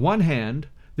saying, on one hand,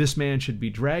 this man should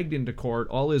be dragged into court,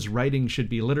 all his writing should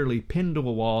be literally pinned to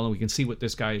a wall, and we can see what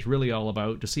this guy is really all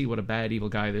about, to see what a bad, evil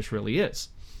guy this really is.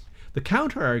 The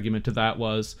counter-argument to that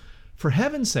was, for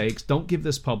heaven's sakes, don't give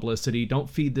this publicity, don't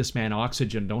feed this man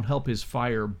oxygen, don't help his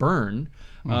fire burn.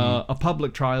 A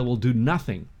public trial will do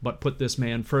nothing but put this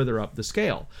man further up the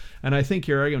scale. And I think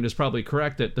your argument is probably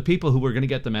correct that the people who were going to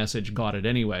get the message got it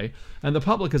anyway, and the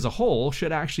public as a whole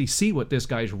should actually see what this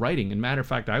guy's writing. And matter of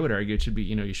fact, I would argue it should be,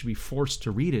 you should be forced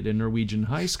to read it in Norwegian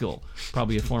high school.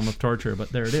 Probably a form of torture,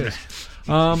 but there it is.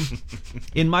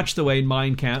 In much the way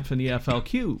Mein Kampf and the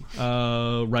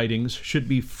FLQ writings should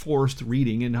be forced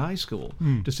reading in high school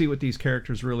to see what these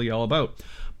characters are really all about.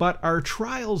 But are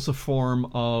trials a form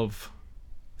of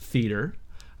theater?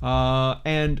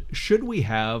 And should we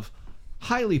have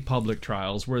highly public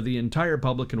trials where the entire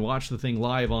public can watch the thing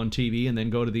live on TV and then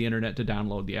go to the internet to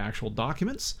download the actual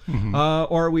documents?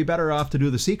 Or are we better off to do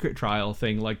the secret trial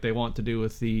thing like they want to do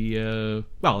with the, a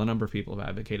number of people have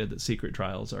advocated that secret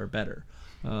trials are better.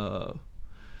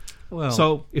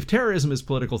 So if terrorism is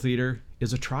political theater,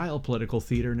 is a trial political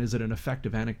theater, and is it an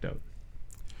effective anecdote?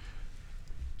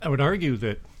 I would argue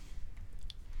that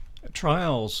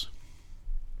trials...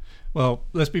 Well,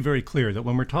 let's be very clear that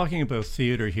when we're talking about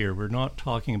theater here, we're not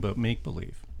talking about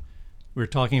make-believe. We're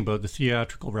talking about the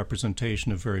theatrical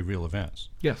representation of very real events.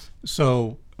 Yes.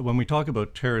 So when we talk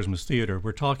about terrorism as theater,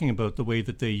 we're talking about the way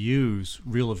that they use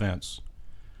real events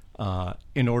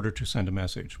in order to send a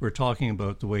message. We're talking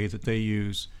about the way that they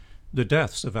use the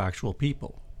deaths of actual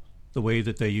people, the way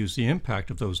that they use the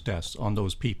impact of those deaths on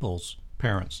those people's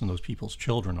parents and those people's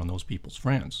children, on those people's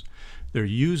friends. They're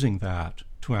using that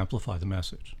to amplify the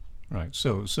message. Right.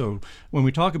 So when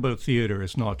we talk about theater,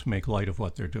 it's not to make light of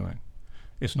what they're doing.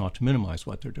 It's not to minimize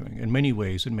what they're doing. In many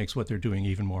ways, it makes what they're doing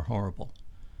even more horrible.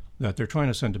 That they're trying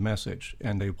to send a message,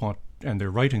 and they're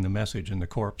writing the message in the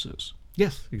corpses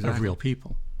of real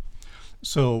people.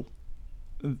 So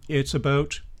it's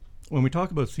about, when we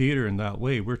talk about theater in that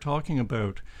way, we're talking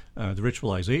about the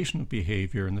ritualization of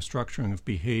behavior and the structuring of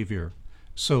behavior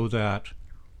so that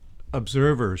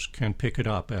observers can pick it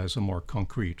up as a more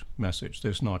concrete message.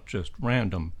 There's not just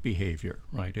random behavior,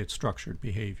 right? It's structured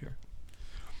behavior.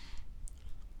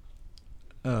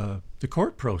 The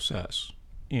court process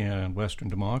in Western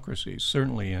democracies,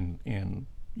 certainly in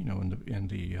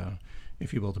the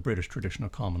if you will, the British tradition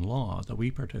of common law that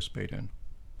we participate in,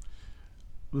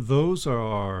 those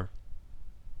are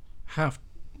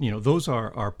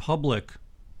public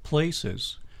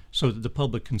places so that the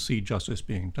public can see justice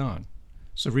being done.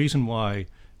 It's the reason why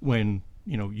when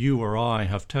you or I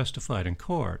have testified in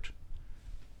court,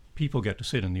 people get to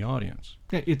sit in the audience.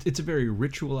 Yeah, it's a very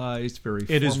ritualized, very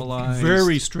formalized. It is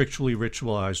very strictly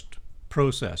ritualized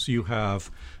process. You have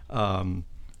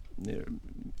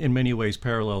in many ways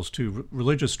parallels to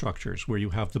religious structures, where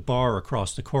you have the bar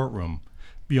across the courtroom,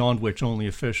 beyond which only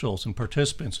officials and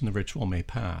participants in the ritual may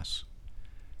pass.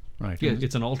 Right. Yeah,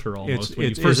 it's an altar almost. When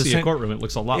you first see a courtroom, it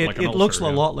looks a lot like an altar. It looks a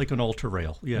lot like an altar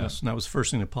rail, yes. And that was the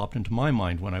first thing that popped into my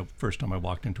mind when first time I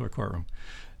walked into a courtroom.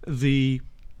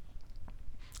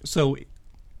 So,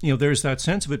 there's that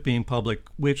sense of it being public,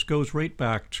 which goes right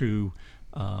back to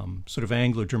sort of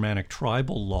Anglo-Germanic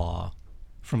tribal law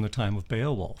from the time of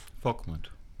Beowulf. Falkland.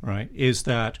 Right, is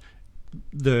that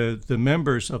the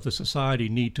members of the society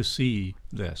need to see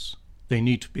this. They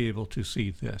need to be able to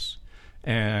see this.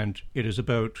 And it is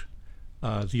about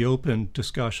the open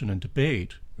discussion and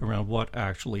debate around what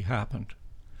actually happened.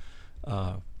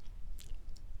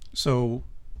 So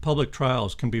public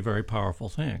trials can be very powerful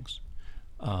things.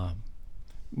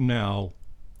 Now,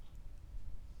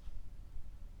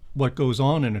 what goes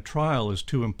on in a trial is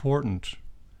too important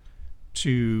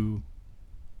to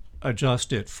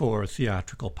adjust it for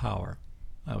theatrical power,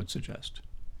 I would suggest.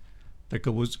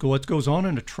 What goes on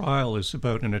in a trial is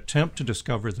about an attempt to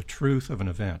discover the truth of an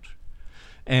event.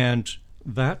 And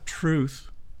that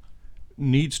truth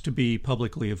needs to be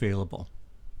publicly available.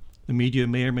 The media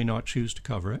may or may not choose to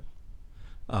cover it,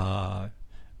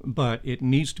 but it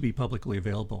needs to be publicly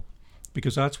available,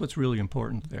 because that's what's really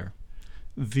important there.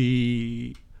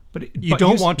 You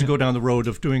don't want to go down the road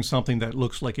of doing something that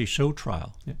looks like a show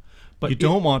trial. Yeah. But you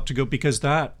don't want to go, because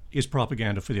that is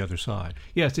propaganda for the other side.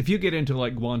 Yes, if you get into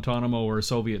like Guantanamo or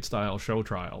Soviet-style show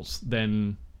trials,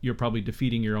 then you're probably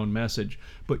defeating your own message.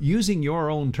 But using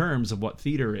your own terms of what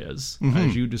theater is,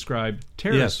 as you described,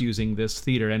 terrorists using this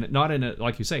theater, and not in a,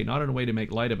 like you say, not in a way to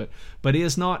make light of it, but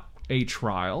is not a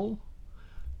trial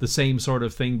the same sort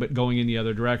of thing, but going in the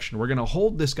other direction. We're going to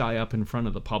hold this guy up in front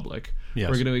of the public. Yes.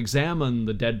 We're going to examine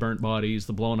the dead, burnt bodies,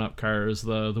 the blown up cars,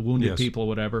 the wounded people,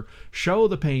 whatever. Show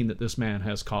the pain that this man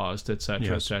has caused,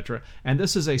 etc., etc. And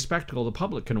this is a spectacle the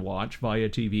public can watch via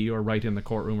TV or right in the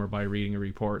courtroom or by reading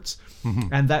reports.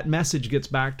 And that message gets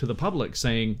back to the public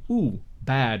saying, ooh,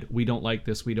 bad, we don't like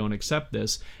this, we don't accept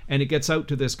this. And it gets out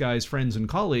to this guy's friends and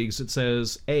colleagues. It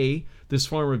says, A, this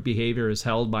form of behavior is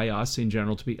held by us in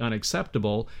general to be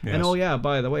unacceptable. Yes. And oh yeah,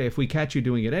 by the way, if we catch you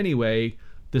doing it anyway,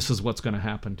 this is what's going to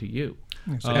happen to you.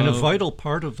 Yes. And a vital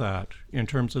part of that, in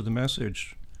terms of the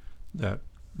message that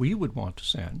we would want to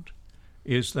send,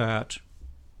 is that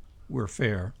we're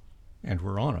fair and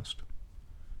we're honest,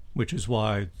 which is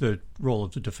why the role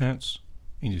of the defense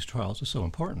in these trials is so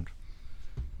important.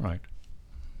 Right.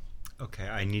 Okay,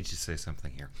 I need to say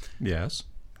something here. Yes.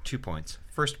 2 points.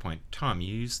 First point, Tom,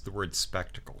 you used the word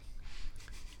spectacle.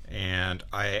 And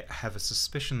I have a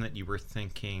suspicion that you were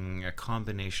thinking a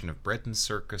combination of Breton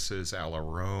circuses a la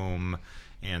Rome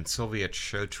and Soviet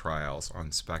show trials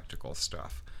on spectacle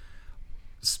stuff.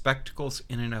 Spectacles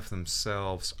in and of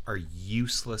themselves are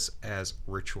useless as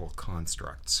ritual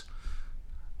constructs.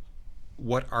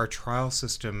 What our trial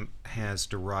system has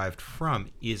derived from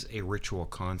is a ritual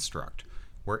construct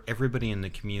where everybody in the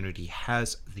community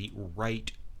has the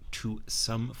right to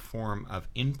some form of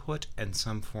input and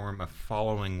some form of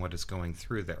following what is going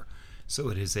through there. So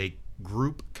it is a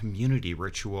group community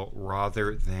ritual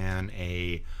rather than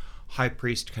a high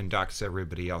priest conducts,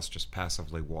 everybody else just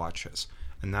passively watches.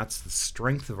 And that's the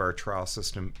strength of our trial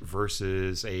system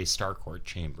versus a Star Court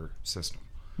chamber system.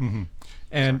 Mm-hmm.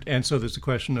 And so there's a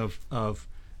question of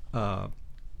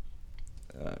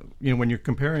when you're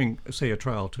comparing, say, a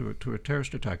trial to a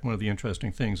terrorist attack, one of the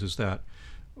interesting things is that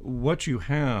what you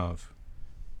have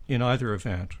in either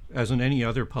event, as in any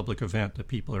other public event that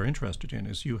people are interested in,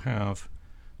 is you have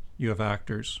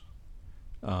actors,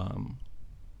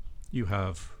 you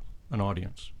have an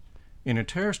audience. In a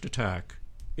terrorist attack,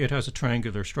 it has a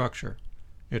triangular structure.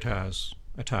 It has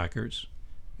attackers,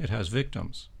 it has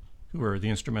victims, who are the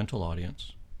instrumental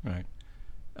audience, right?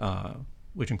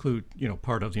 Which include,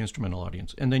 part of the instrumental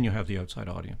audience, and then you have the outside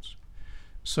audience.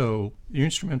 So the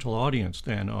instrumental audience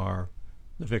then are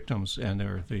the victims and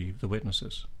they're the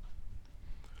witnesses.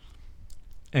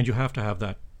 And you have to have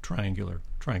that triangular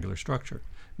structure.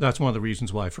 That's one of the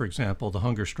reasons why, for example, the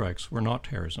hunger strikes were not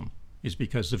terrorism, is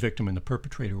because the victim and the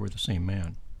perpetrator were the same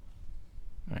man.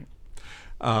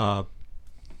 Right?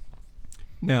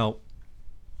 Now,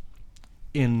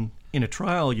 in a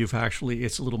trial,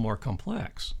 it's a little more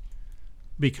complex,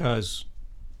 because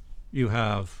you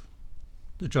have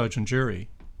the judge and jury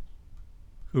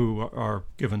who are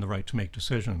given the right to make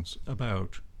decisions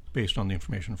based on the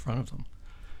information in front of them.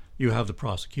 You have the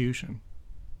prosecution.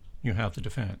 You have the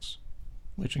defense,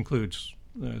 which includes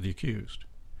the accused.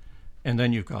 And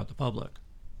then you've got the public,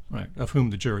 right, of whom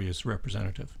the jury is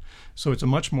representative. So it's a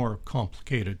much more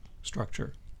complicated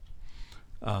structure.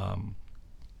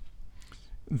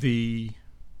 the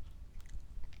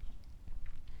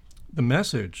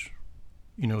message,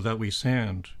 that we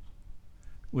send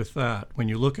with that, when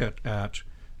you look at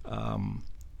how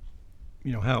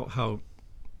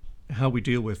we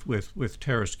deal with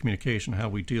terrorist communication, how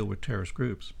we deal with terrorist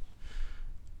groups,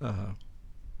 the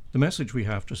message we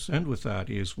have to send with that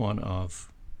is one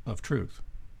of truth,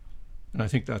 and I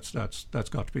think that's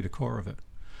got to be the core of it,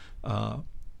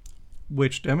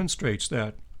 which demonstrates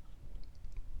that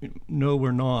no,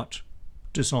 we're not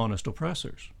dishonest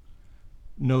oppressors.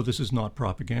 No, this is not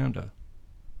propaganda,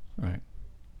 right?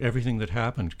 Everything that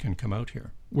happened can come out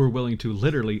here. We're willing to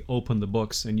literally open the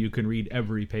books, and you can read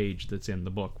every page that's in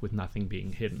the book with nothing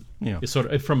being hidden. Yeah. It's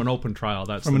sort of from an open trial.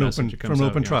 That's the message that comes out. From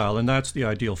an open trial, and that's the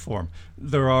ideal form.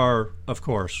 There are, of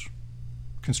course,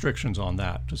 constrictions on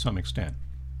that to some extent,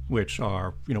 which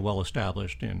are well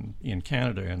established in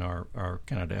Canada in our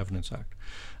Canada Evidence Act.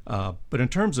 But in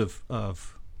terms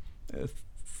of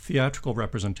theatrical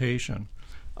representation,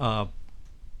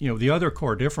 the other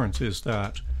core difference is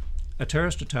that a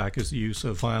terrorist attack is the use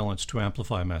of violence to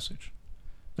amplify a message.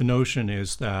 The notion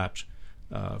is that,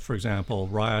 for example,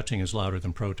 rioting is louder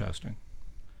than protesting,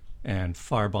 and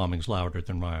firebombing is louder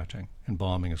than rioting, and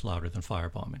bombing is louder than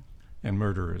firebombing, and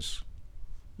murder is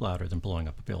louder than blowing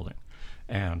up a building.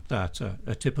 And that's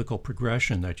a typical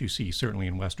progression that you see certainly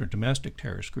in Western domestic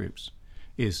terrorist groups,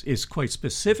 is quite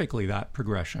specifically that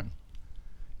progression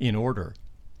in order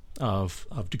of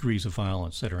degrees of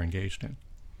violence that are engaged in.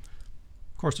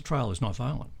 Of course, the trial is not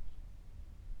violent,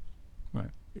 right?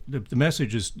 The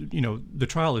message is, the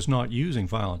trial is not using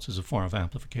violence as a form of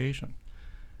amplification.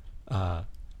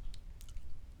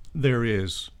 There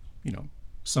is,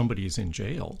 somebody is in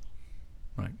jail,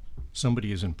 right?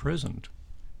 Somebody is imprisoned.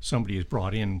 Somebody is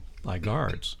brought in by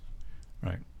guards,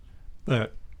 right?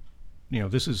 But,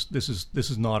 this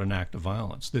is not an act of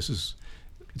violence.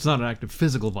 It's not an act of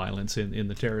physical violence in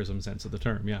the terrorism sense of the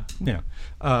term, yeah. Yeah.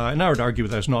 And I would argue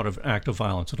that it's not an act of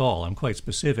violence at all. I'm quite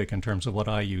specific in terms of what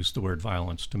I use the word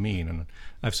violence to mean. And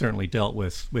I've certainly dealt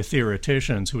with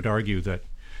theoreticians who would argue that,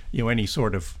 any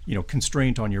sort of,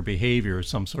 constraint on your behavior is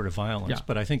some sort of violence. Yeah.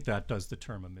 But I think that does the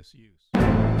term a misuse.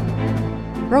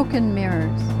 Broken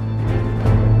mirrors.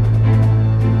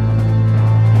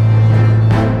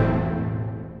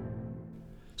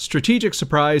 Strategic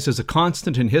surprise is a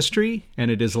constant in history,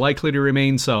 and it is likely to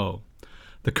remain so.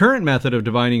 The current method of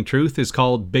divining truth is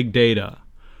called big data.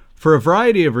 For a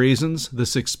variety of reasons,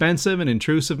 this expensive and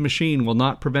intrusive machine will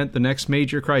not prevent the next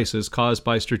major crisis caused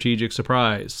by strategic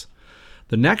surprise.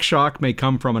 The next shock may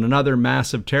come from another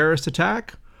massive terrorist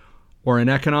attack, or an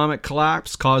economic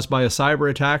collapse caused by a cyber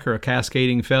attack or a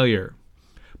cascading failure.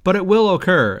 But it will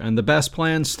occur, and the best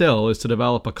plan still is to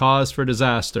develop a cause for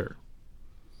disaster.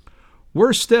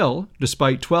 Worse still,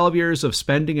 despite 12 years of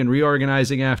spending and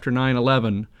reorganizing after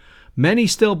 9/11, many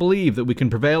still believe that we can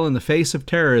prevail in the face of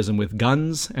terrorism with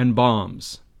guns and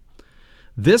bombs.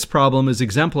 This problem is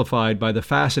exemplified by the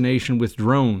fascination with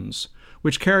drones,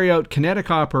 which carry out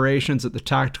kinetic operations at the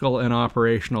tactical and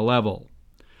operational level.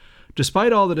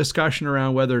 Despite all the discussion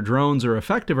around whether drones are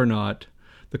effective or not,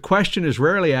 the question is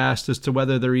rarely asked as to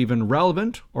whether they're even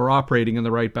relevant or operating in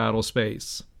the right battle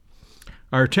space.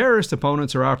 Our terrorist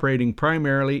opponents are operating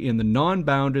primarily in the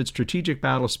non-bounded strategic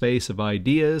battle space of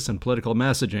ideas and political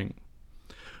messaging.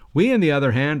 We, on the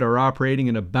other hand, are operating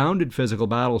in a bounded physical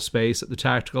battle space at the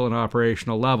tactical and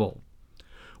operational level.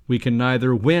 We can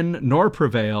neither win nor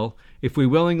prevail if we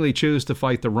willingly choose to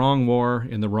fight the wrong war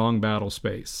in the wrong battle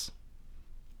space.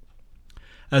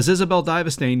 As Isabel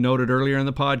Divestein noted earlier in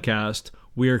the podcast,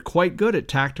 we are quite good at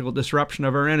tactical disruption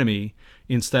of our enemy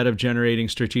instead of generating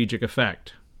strategic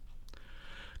effect.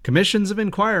 Commissions of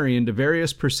inquiry into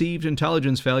various perceived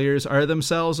intelligence failures are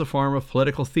themselves a form of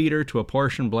political theater to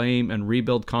apportion blame and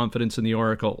rebuild confidence in the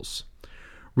oracles.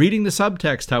 Reading the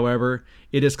subtext, however,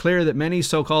 it is clear that many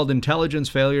so-called intelligence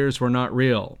failures were not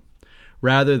real.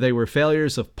 Rather, they were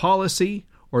failures of policy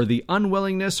or the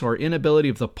unwillingness or inability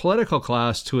of the political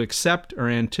class to accept or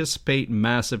anticipate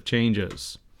massive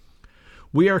changes.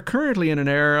 We are currently in an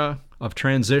era of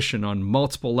transition on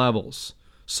multiple levels: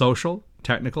 social,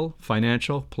 technical,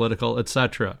 financial, political,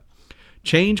 etc.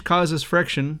 Change causes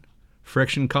friction,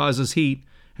 friction causes heat,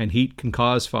 and heat can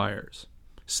cause fires.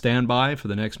 Stand by for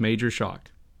the next major shock.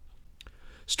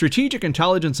 Strategic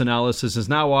intelligence analysis is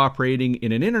now operating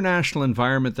in an international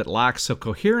environment that lacks a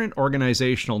coherent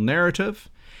organizational narrative,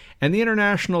 and the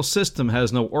international system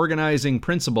has no organizing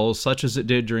principles such as it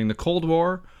did during the Cold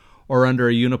War or under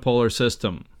a unipolar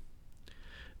system.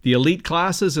 The elite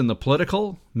classes in the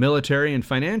political, military, and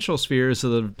financial spheres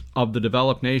of the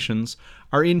developed nations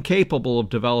are incapable of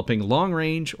developing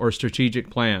long-range or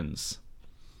strategic plans.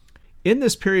 In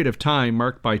this period of time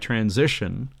marked by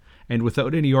transition, and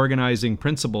without any organizing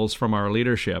principles from our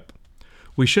leadership,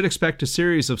 we should expect a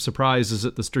series of surprises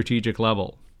at the strategic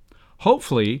level.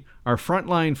 Hopefully, our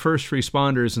frontline first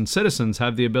responders and citizens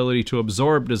have the ability to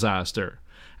absorb disaster,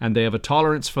 and they have a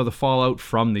tolerance for the fallout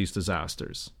from these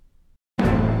disasters.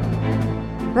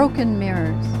 Broken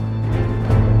mirrors.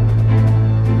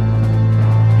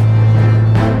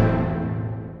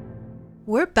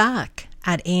 We're back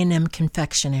at A&M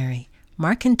Confectionery.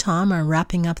 Mark and Tom are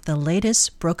wrapping up the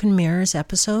latest Broken Mirrors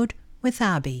episode with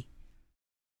Abby.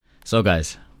 So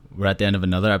guys, we're at the end of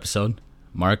another episode.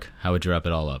 Mark, how would you wrap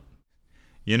it all up?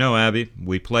 You know, Abby,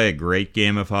 we play a great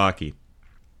game of hockey.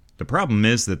 The problem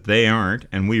is that they aren't,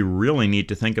 and we really need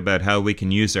to think about how we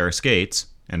can use our skates,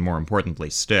 and more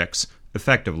importantly sticks,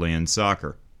 effectively in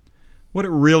soccer. What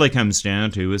it really comes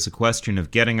down to is a question of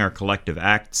getting our collective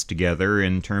acts together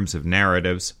in terms of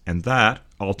narratives, and that,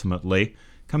 ultimately,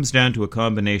 comes down to a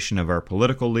combination of our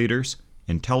political leaders,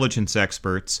 intelligence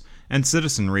experts, and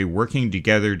citizenry working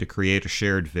together to create a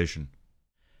shared vision.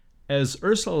 As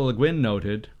Ursula Le Guin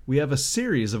noted, we have a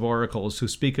series of oracles who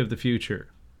speak of the future: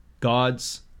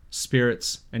 gods,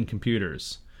 spirits, and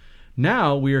computers.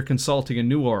 Now we are consulting a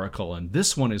new oracle, and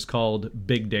this one is called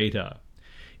Big Data.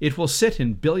 It will sit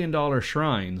in billion-dollar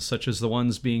shrines, such as the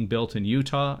ones being built in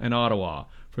Utah and Ottawa,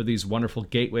 for these wonderful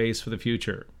gateways for the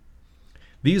future.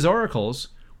 These oracles,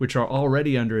 which are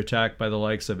already under attack by the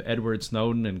likes of Edward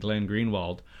Snowden and Glenn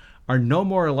Greenwald, are no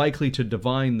more likely to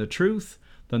divine the truth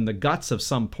than the guts of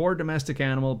some poor domestic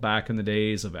animal back in the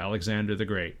days of Alexander the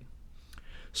Great.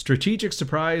 Strategic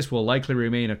surprise will likely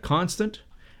remain a constant,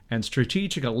 and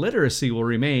strategic illiteracy will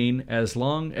remain as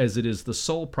long as it is the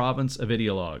sole province of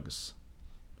ideologues.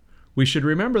 We should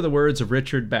remember the words of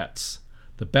Richard Betts: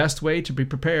 the best way to be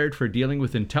prepared for dealing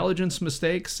with intelligence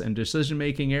mistakes and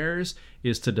decision-making errors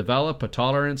is to develop a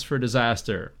tolerance for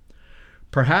disaster.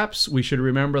 Perhaps we should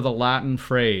remember the Latin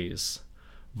phrase,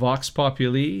 vox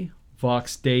populi,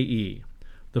 vox Dei.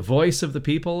 The voice of the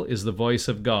people is the voice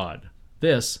of God.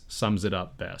 This sums it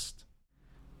up best.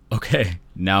 Okay,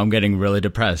 now I'm getting really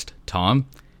depressed. Tom,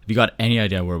 have you got any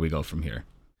idea where we go from here?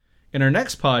 In our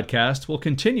next podcast, we'll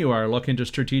continue our look into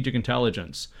strategic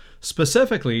intelligence.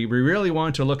 Specifically, we really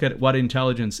want to look at what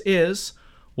intelligence is,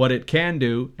 what it can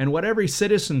do, and what every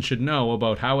citizen should know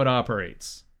about how it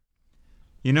operates.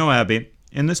 You know, Abby,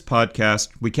 in this podcast,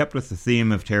 we kept with the theme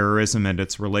of terrorism and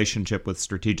its relationship with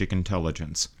strategic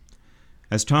intelligence.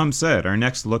 As Tom said, our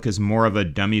next look is more of a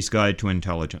dummy's guide to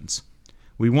intelligence.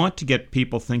 We want to get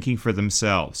people thinking for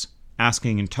themselves,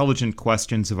 asking intelligent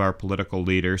questions of our political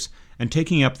leaders, and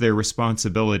taking up their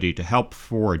responsibility to help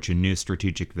forge a new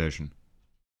strategic vision.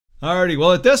 Alrighty,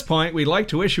 well at this point, we'd like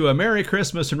to wish you a Merry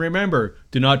Christmas, and remember,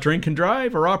 do not drink and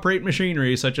drive or operate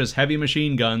machinery such as heavy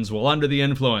machine guns while under the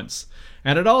influence.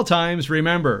 And at all times,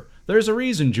 remember, there's a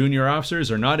reason junior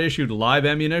officers are not issued live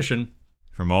ammunition.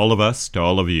 From all of us to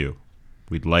all of you,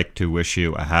 we'd like to wish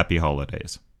you a happy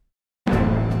holidays.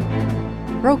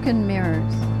 Broken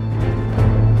mirrors.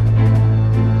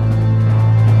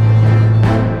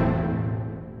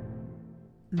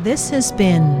 This has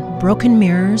been Broken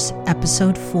Mirrors,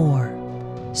 Episode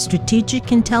 4,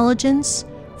 Strategic Intelligence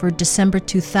for December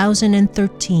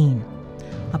 2013,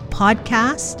 a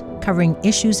podcast covering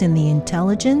issues in the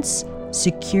intelligence,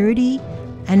 security,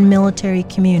 and military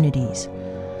communities.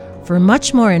 For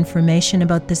much more information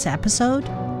about this episode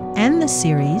and the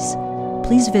series,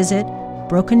 please visit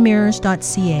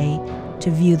brokenmirrors.ca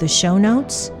to view the show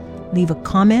notes, leave a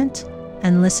comment,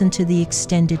 and listen to the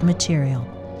extended material.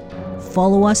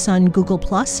 Follow us on Google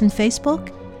Plus and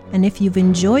Facebook, and if you've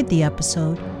enjoyed the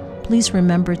episode, please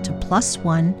remember to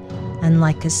 +1 and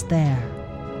like us there.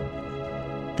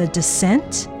 The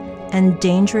Descent and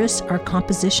Dangerous are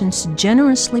compositions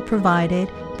generously provided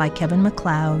by Kevin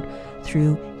MacLeod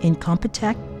through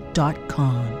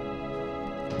incompetech.com.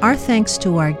 Our thanks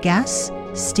to our guests,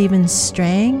 Stephen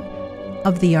Strang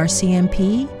of the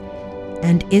RCMP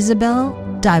and Isabel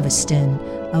Diveston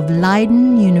of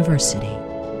Leiden University.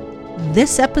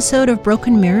 This episode of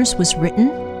Broken Mirrors was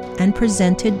written and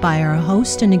presented by our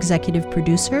host and executive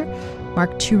producer,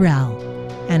 Mark Turrell,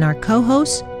 and our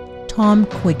co-host, Tom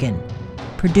Quiggin.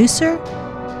 Producer,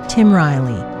 Tim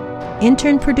Riley.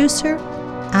 Intern producer,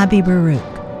 Abby Baruch.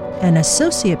 And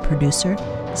associate producer,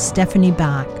 Stephanie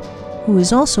Bach, who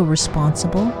is also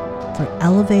responsible for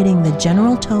elevating the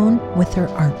general tone with her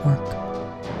artwork.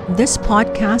 This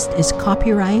podcast is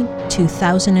copyright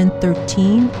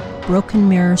 2013 Broken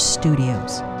Mirror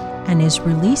Studios and is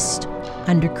released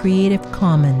under Creative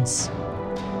Commons.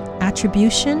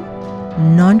 Attribution,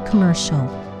 non-commercial,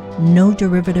 no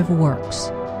derivative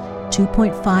works.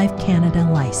 2.5 Canada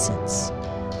license.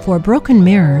 For Broken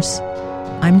Mirrors,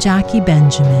 I'm Jackie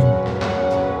Benjamin.